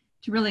budget,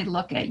 to really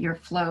look at your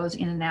flows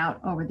in and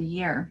out over the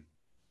year.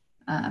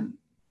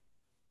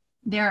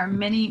 There are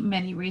many,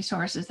 many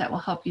resources that will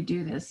help you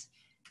do this.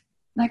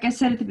 Like I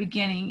said at the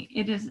beginning,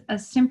 it is a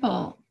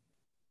simple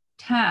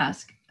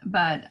task,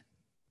 but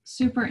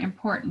super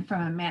important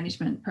from a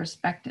management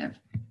perspective.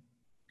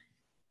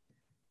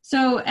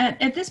 So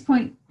at this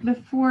point,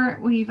 before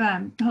we've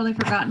totally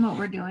forgotten what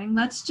we're doing,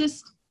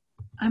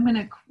 I'm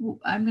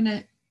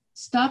gonna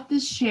stop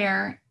this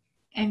share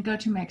and go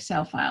to my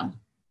Excel file.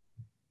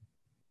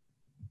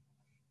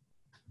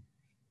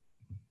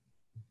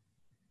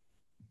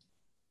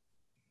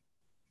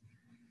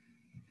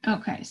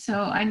 Okay,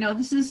 so I know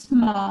this is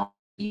small,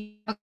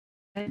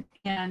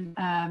 and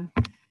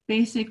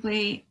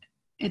basically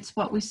it's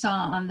what we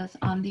saw on the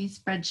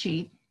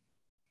spreadsheet.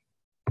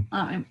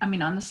 I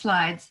mean on the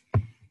slides,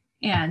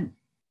 and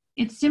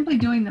it's simply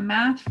doing the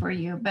math for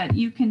you, but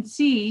you can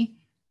see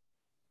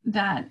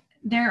that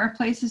there are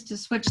places to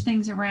switch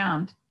things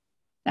around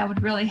that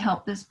would really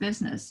help this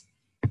business.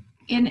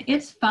 And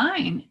it's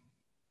fine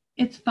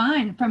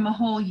from a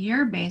whole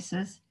year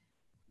basis,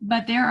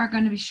 but there are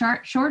going to be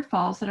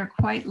shortfalls that are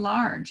quite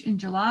large. In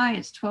July,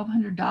 it's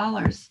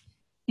 $1,200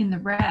 in the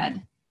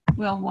red.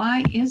 Well,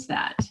 why is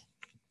that?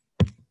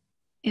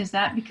 Is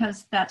that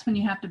because that's when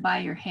you have to buy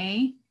your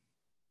hay?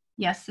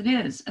 Yes, it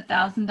is.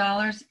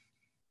 $1,000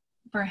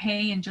 for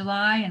hay in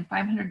July and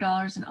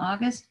 $500 in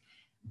August.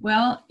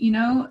 Well,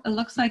 it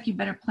looks like you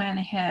better plan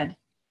ahead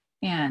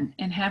and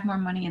have more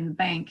money in the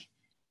bank.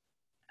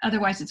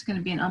 Otherwise, it's going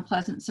to be an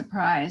unpleasant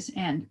surprise,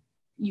 and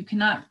you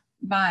cannot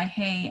buy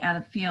hay out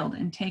of the field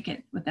and take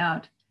it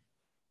without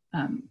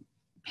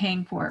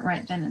paying for it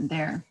right then and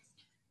there.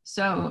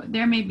 So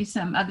there may be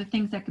some other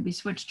things that could be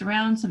switched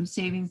around, some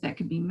savings that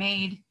could be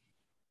made,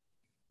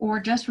 or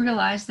just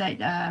realize that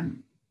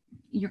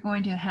you're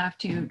going to have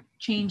to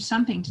change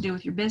something to do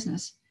with your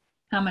business,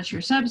 how much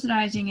you're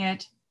subsidizing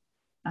it.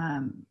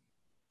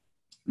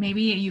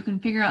 Maybe you can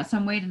figure out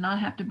some way to not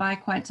have to buy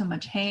quite so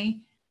much hay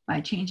by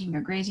changing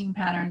your grazing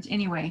patterns.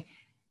 Anyway,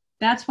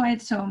 that's why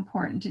it's so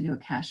important to do a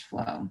cash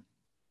flow.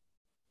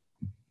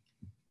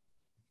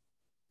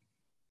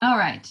 All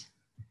right.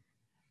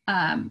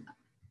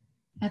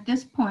 At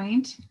this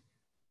point,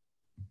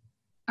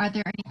 are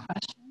there any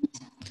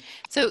questions?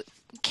 So,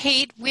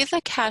 Kate, with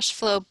a cash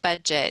flow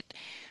budget,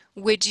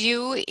 would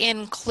you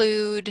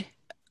include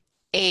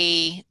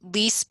a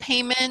lease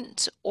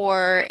payment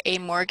or a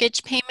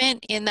mortgage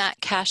payment in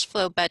that cash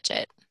flow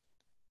budget?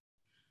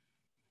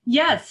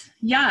 Yes,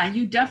 yeah,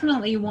 you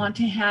definitely want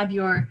to have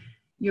your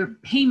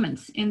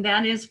payments, and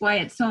that is why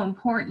it's so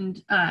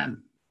important.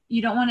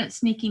 You don't want it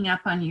sneaking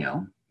up on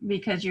you,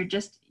 because you're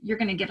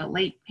going to get a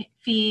late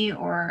fee,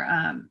 or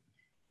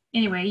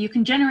anyway, you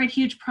can generate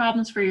huge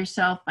problems for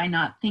yourself by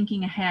not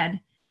thinking ahead.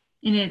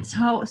 And it's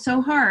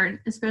so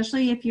hard,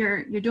 especially if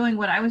you're doing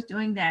what I was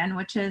doing then,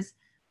 which is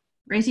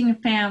raising a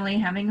family,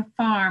 having a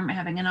farm,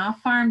 having an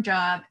off-farm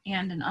job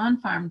and an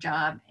on-farm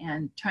job,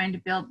 and trying to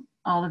build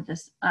all of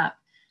this up.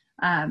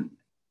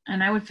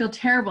 And I would feel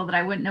terrible that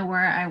I wouldn't know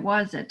where I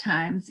was at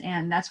times.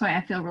 And that's why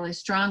I feel really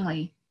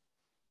strongly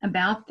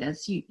about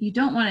this. You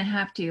don't want to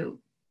have to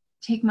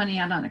take money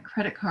out on a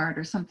credit card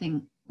or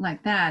something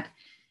like that.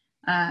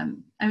 I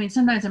mean,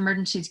 sometimes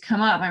emergencies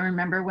come up. I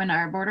remember when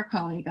our border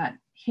collie got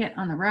hit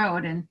on the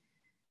road, and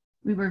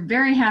we were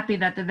very happy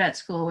that the vet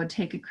school would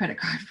take a credit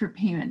card for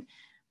payment.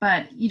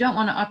 But you don't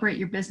want to operate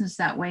your business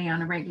that way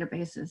on a regular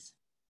basis.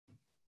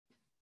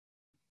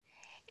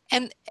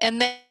 And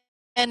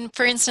then,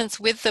 for instance,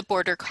 with the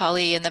border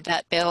collie and the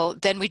vet bill,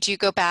 then would you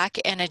go back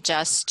and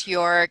adjust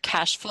your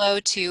cash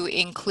flow to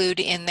include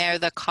in there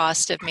the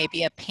cost of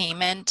maybe a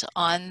payment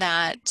on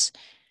that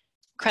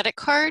credit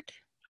card?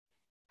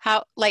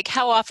 How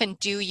often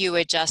do you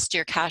adjust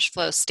your cash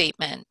flow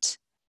statement?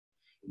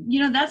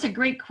 That's a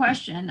great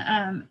question.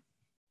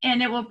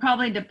 and it will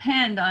probably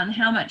depend on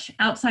how much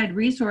outside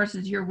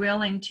resources you're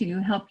willing to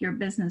help your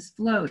business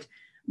float.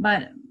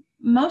 But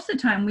most of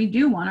the time, we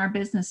do want our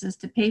businesses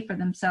to pay for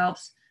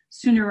themselves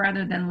sooner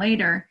rather than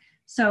later.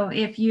 So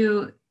if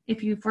you,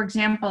 for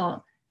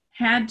example,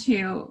 had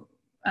to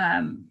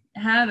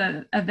have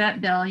a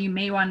vet bill, you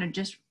may want to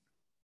just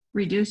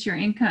reduce your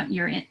income,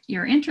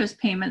 your interest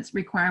payments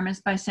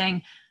requirements by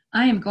saying,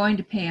 I am going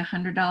to pay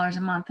 $100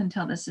 a month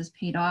until this is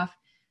paid off.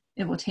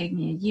 It will take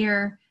me a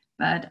year,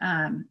 but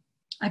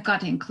I've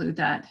got to include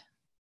that.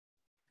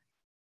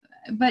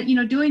 But, you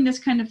know, doing this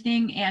kind of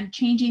thing and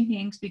changing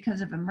things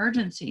because of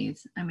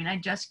emergencies. I mean, I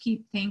just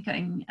keep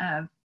thinking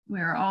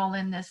we're all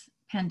in this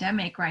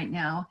pandemic right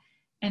now,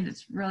 and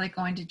it's really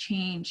going to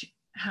change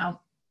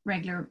how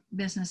regular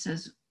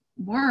businesses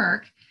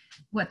work,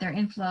 what their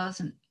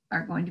inflows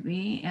are going to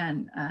be.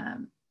 And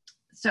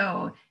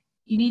so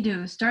you need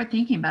to start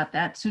thinking about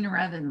that sooner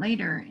rather than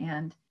later,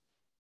 and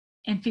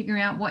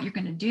figuring out what you're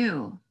going to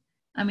do.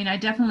 I mean, I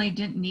definitely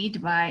didn't need to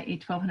buy a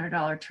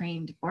 $1,200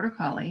 trained border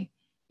collie.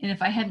 And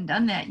if I hadn't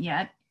done that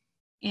yet,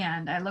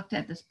 and I looked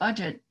at this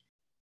budget,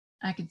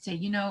 I could say,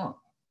 you know,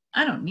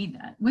 I don't need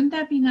that. Wouldn't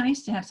that be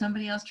nice to have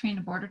somebody else train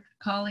a border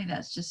collie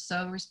that's just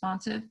so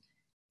responsive?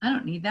 I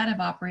don't need that. I've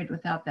operated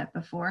without that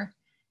before.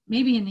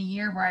 Maybe in a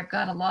year where I've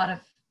got a lot of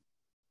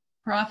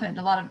profit,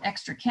 a lot of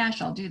extra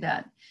cash, I'll do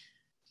that.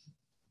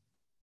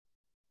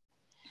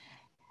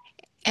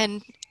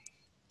 And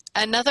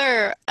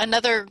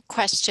another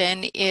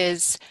question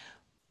is,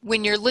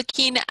 when you're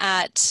looking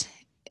at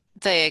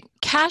the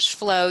cash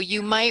flow,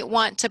 you might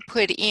want to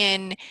put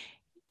in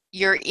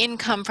your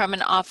income from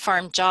an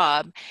off-farm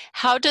job.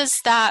 How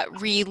does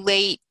that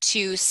relate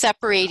to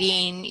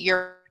separating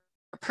your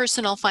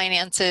personal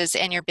finances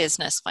and your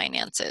business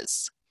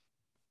finances?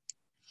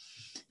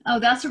 Oh,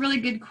 that's a really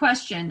good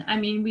question. I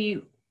mean,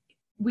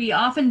 we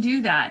often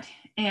do that,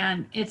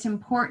 and it's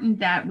important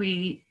that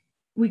we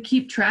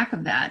keep track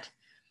of that.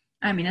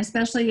 I mean,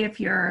 especially if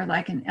you're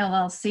like an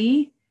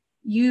LLC,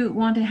 you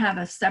want to have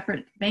a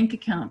separate bank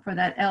account for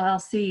that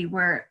LLC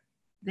where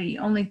the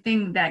only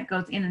thing that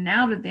goes in and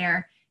out of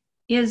there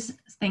is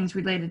things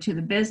related to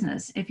the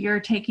business. If you're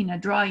taking a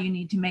draw, you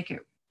need to make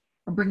it,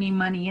 or bringing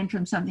money in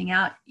from something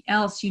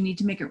else, you need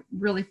to make it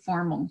really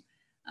formal.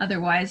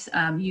 Otherwise,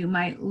 you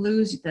might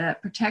lose the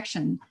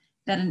protection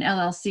that an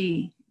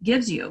LLC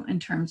gives you in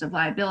terms of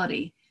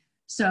liability.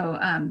 So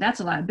that's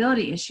a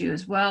liability issue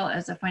as well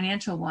as a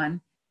financial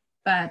one.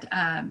 But,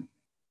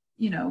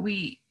 you know,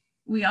 we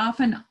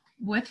often,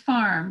 with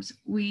farms,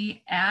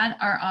 we add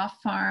our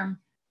off-farm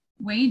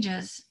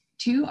wages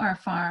to our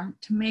farm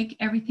to make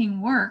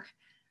everything work.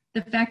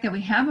 The fact that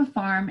we have a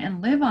farm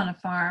and live on a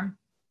farm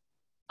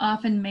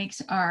often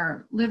makes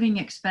our living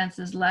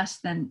expenses less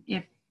than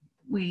if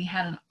we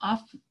had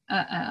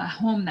a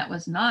home that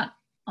was not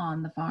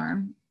on the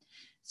farm.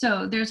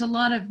 So there's a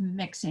lot of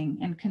mixing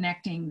and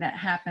connecting that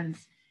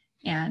happens.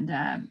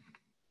 And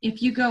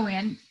if you go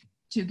in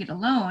to get a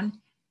loan,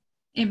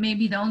 it may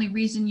be the only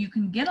reason you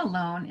can get a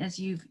loan is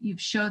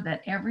you've showed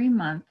that every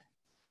month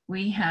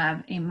we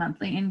have a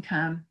monthly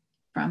income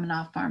from an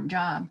off-farm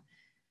job.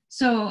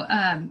 So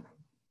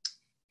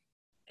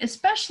it's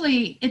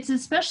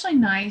especially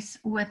nice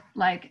with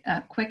like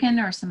Quicken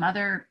or some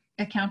other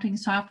accounting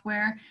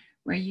software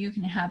where you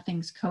can have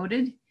things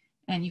coded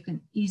and you can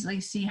easily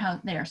see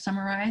how they are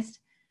summarized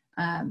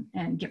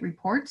and get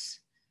reports.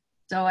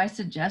 So I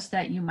suggest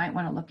that you might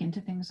want to look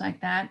into things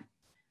like that.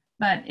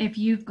 But if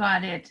you've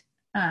got it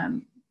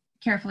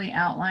carefully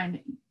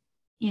outlined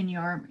in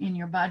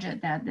your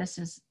budget that this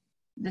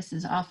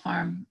is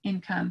off-farm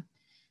income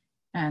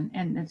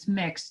and it's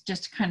mixed,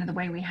 just kind of the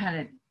way we had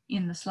it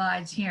in the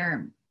slides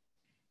here,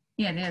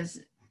 it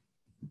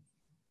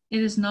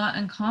is not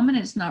uncommon.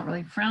 It's not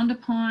really frowned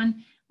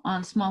upon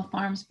on small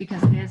farms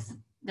because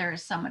there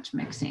is so much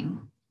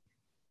mixing.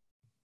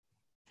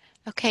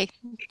 Okay,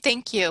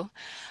 thank you.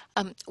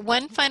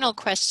 One final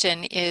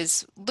question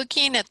is,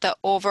 looking at the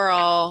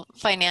overall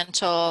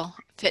financial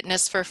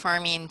fitness for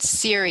farming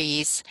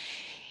series,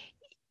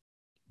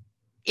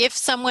 if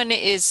someone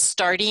is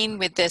starting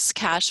with this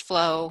cash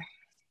flow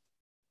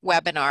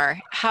webinar,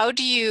 how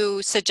do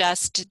you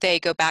suggest they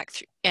go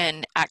back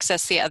and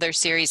access the other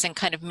series and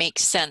kind of make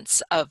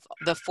sense of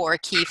the 4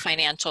 key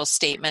financial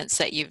statements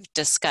that you've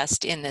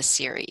discussed in this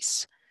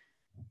series?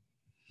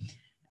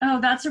 Oh,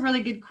 that's a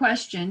really good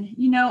question.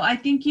 You know, I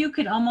think you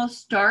could almost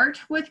start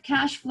with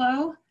cash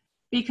flow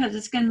because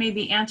it's going to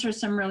maybe answer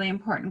some really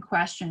important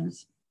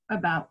questions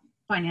about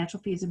financial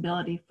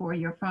feasibility for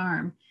your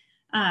farm.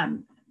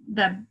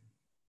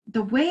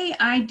 The way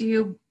I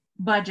do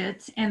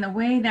budgets and the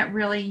way that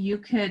really you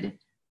could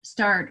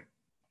start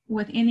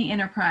with any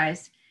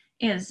enterprise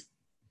is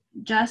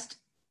just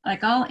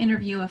like I'll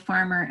interview a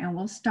farmer and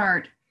we'll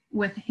start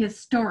with his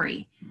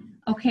story.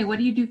 Okay, what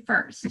do you do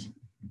first?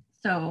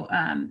 So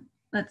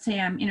let's say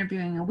I'm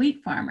interviewing a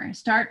wheat farmer.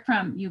 Start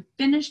from you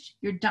finished,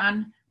 you're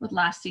done with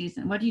last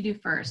season. What do you do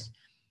first?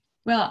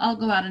 Well, I'll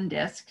go out and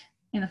disc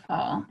in the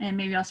fall and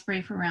maybe I'll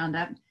spray for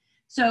Roundup.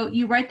 So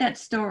you write that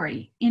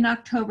story in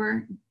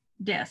October,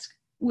 disc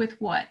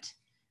with what?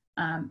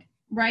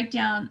 Write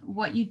down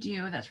what you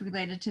do that's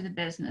related to the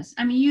business.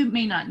 I mean, you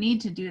may not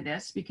need to do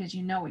this because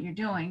you know what you're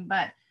doing,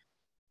 but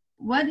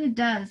what it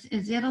does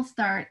is it'll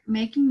start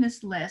making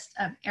this list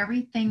of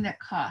everything that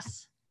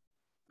costs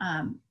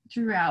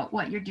throughout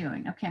what you're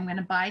doing. Okay, I'm going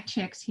to buy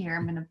chicks here.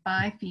 I'm going to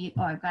buy feed.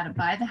 Oh, I've got to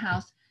buy the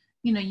house.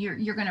 You know,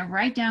 you're going to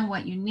write down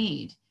what you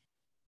need.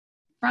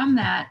 From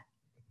that,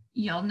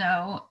 you'll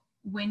know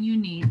when you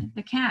need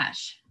the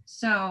cash.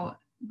 So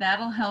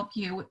that'll help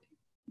you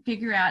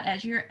figure out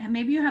as you're,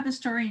 maybe you have the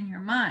story in your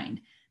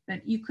mind,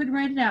 but you could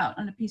write it out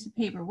on a piece of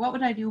paper. What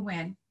would I do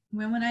when?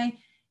 When would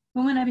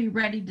I be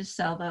ready to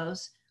sell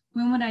those?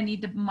 When would I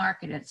need to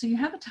market it? So you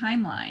have a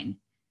timeline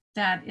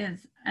that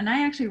is, and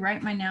I actually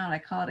write mine out. I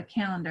call it a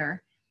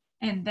calendar.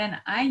 And then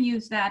I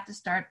use that to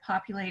start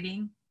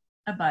populating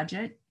a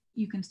budget.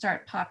 You can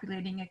start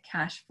populating a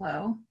cash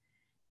flow.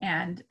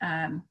 And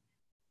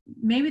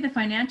maybe the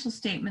financial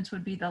statements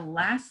would be the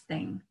last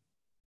thing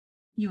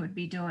you would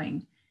be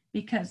doing,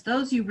 because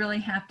those you really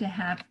have to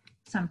have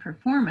some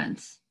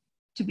performance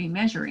to be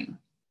measuring.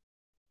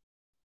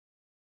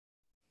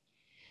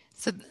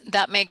 So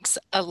that makes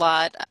a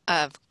lot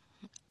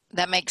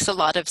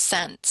of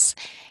sense.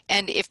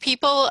 And if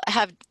people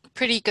have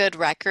pretty good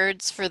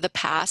records for the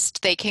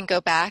past, they can go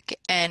back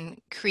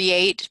and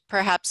create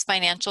perhaps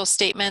financial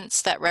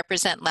statements that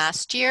represent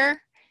last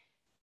year.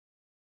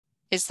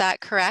 Is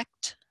that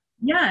correct?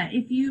 Yeah,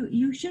 if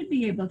you should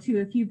be able to,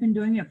 if you've been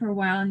doing it for a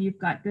while and you've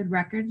got good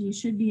records, you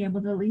should be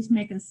able to at least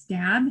make a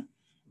stab.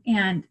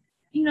 And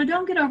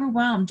don't get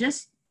overwhelmed.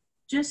 Just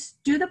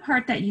do the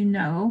part that you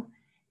know,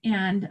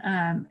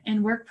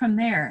 and work from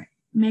there.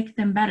 Make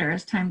them better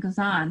as time goes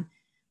on.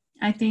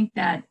 I think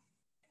that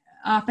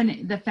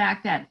often the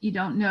fact that you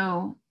don't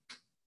know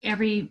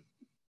every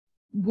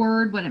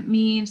word, what it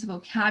means, the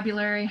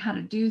vocabulary, how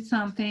to do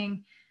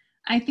something,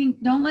 I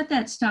think don't let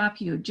that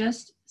stop you.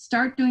 Just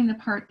start doing the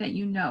part that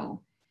you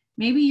know.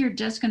 Maybe you're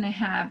just going to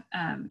have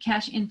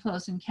cash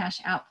inflows and cash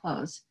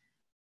outflows.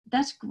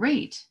 That's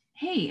great.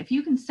 Hey, if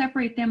you can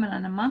separate them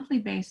on a monthly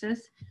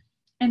basis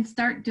and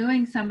start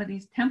doing some of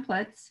these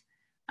templates,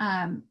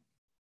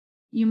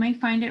 you may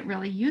find it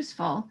really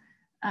useful.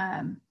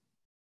 And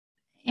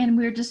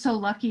we're just so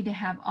lucky to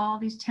have all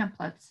these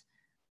templates,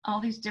 all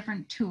these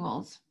different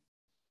tools.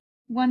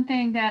 One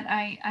thing that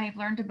I've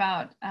learned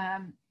about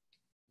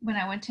when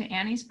I went to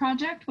Annie's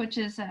project, which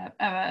is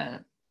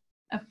a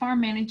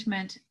farm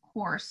management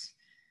course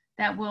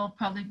that we'll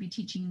probably be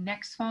teaching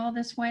next fall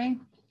this way,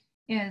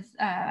 is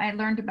I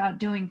learned about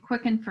doing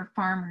Quicken for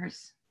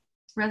farmers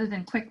rather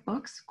than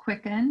QuickBooks,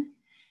 Quicken.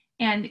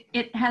 And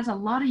it has a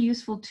lot of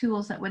useful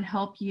tools that would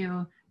help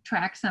you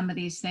track some of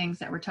these things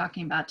that we're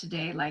talking about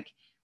today, like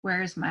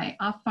where's my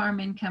off-farm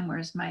income,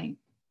 where's my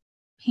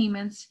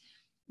payments,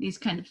 these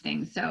kind of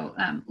things. So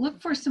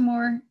look for some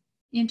more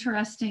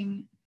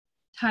interesting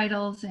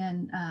titles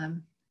and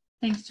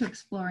things to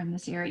explore in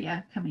this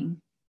area coming.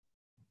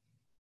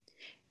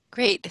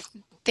 Great.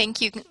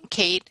 Thank you,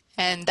 Kate.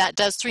 And that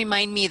does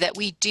remind me that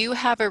we do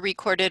have a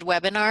recorded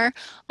webinar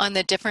on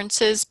the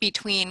differences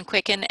between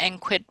Quicken and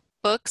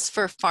QuickBooks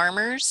for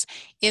farmers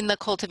in the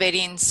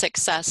Cultivating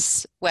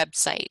Success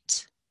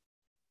website.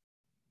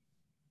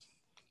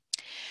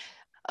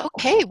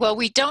 Okay, well,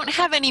 we don't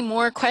have any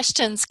more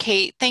questions,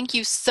 Kate. Thank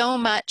you so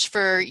much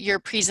for your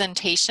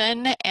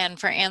presentation and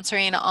for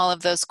answering all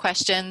of those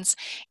questions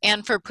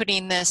and for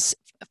putting this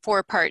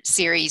 4-part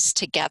series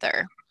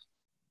together.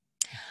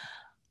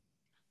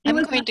 It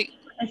was a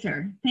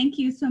pleasure. Thank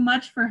you so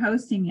much for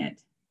hosting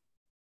it.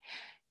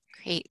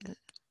 Great.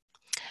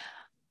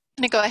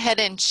 I'm going to go ahead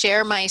and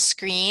share my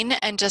screen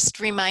and just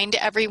remind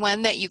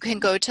everyone that you can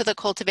go to the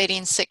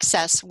Cultivating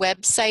Success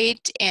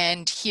website,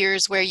 and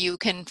here's where you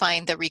can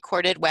find the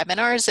recorded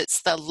webinars.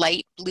 It's the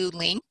light blue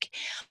link,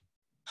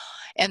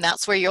 and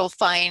that's where you'll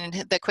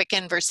find the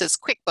Quicken versus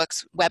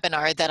QuickBooks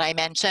webinar that I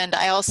mentioned.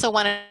 I also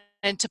wanted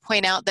to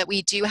point out that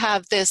we do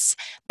have this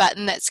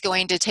button that's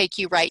going to take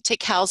you right to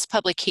Cal's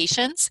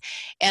publications,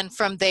 and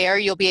from there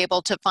you'll be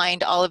able to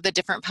find all of the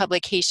different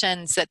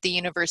publications that the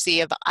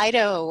University of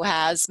Idaho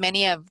has.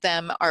 Many of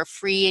them are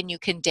free and you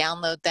can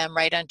download them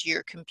right onto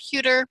your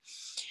computer.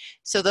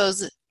 So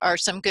those are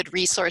some good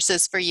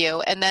resources for you.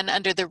 And then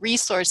under the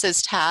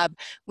resources tab,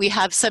 we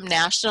have some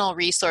national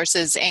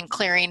resources and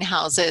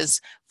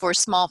clearinghouses for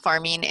small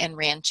farming and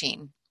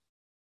ranching.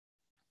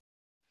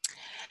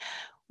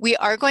 We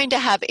are going to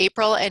have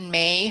April and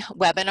May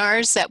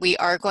webinars that we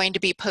are going to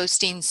be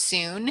posting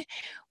soon.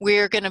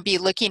 We're going to be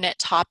looking at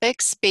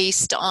topics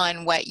based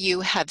on what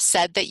you have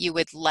said that you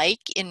would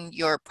like in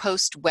your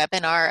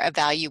post-webinar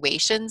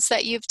evaluations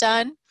that you've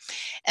done.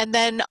 And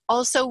then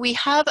also we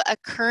have a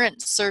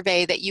current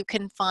survey that you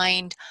can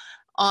find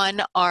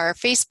on our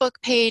Facebook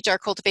page, our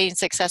Cultivating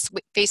Success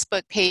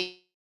Facebook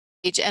page,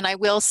 and I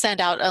will send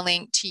out a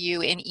link to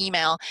you in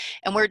email.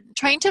 And we're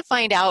trying to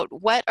find out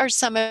what are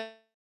some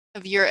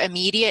of your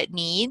immediate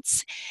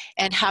needs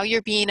and how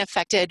you're being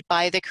affected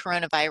by the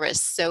coronavirus.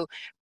 So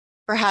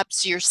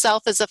perhaps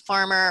yourself as a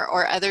farmer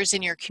or others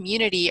in your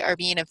community are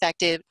being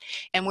affected.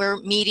 And we're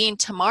meeting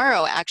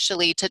tomorrow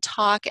actually to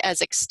talk as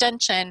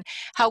Extension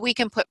how we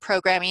can put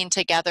programming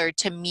together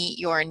to meet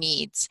your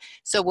needs.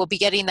 So we'll be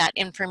getting that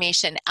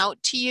information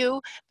out to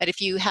you, but if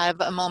you have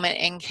a moment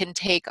and can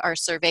take our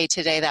survey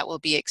today, that will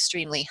be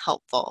extremely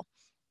helpful.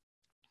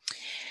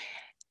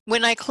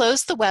 When I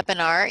close the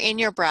webinar in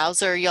your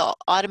browser, you'll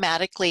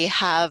automatically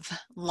have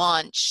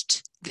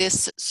launched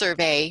this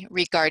survey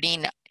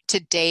regarding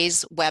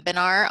today's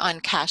webinar on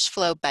cash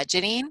flow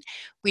budgeting.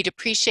 We'd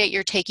appreciate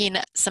your taking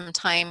some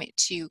time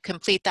to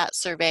complete that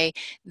survey.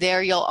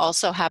 There you'll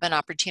also have an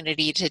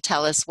opportunity to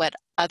tell us what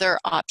other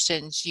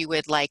options you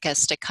would like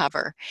us to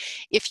cover.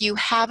 If you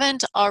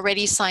haven't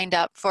already signed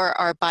up for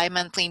our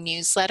bi-monthly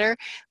newsletter,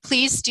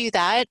 please do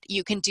that.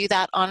 You can do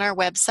that on our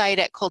website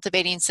at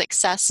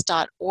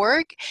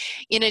cultivatingsuccess.org.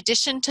 In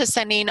addition to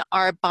sending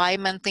our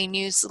bi-monthly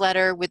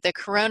newsletter with the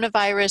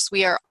coronavirus,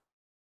 we are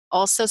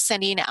also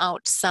sending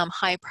out some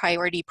high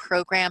priority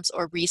programs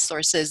or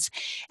resources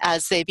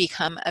as they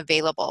become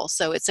available.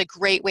 So it's a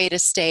great way to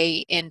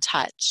stay in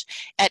touch.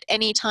 At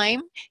any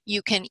time,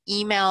 you can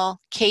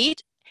email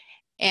Kate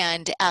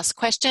and ask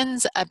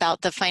questions about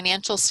the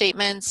financial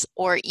statements,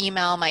 or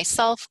email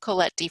myself,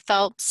 Colette D.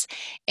 Phelps,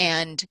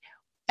 and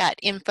at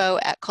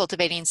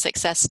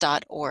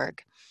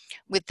info@cultivatingsuccess.org.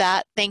 With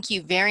that, thank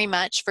you very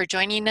much for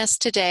joining us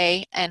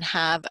today, and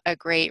have a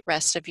great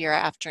rest of your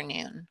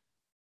afternoon.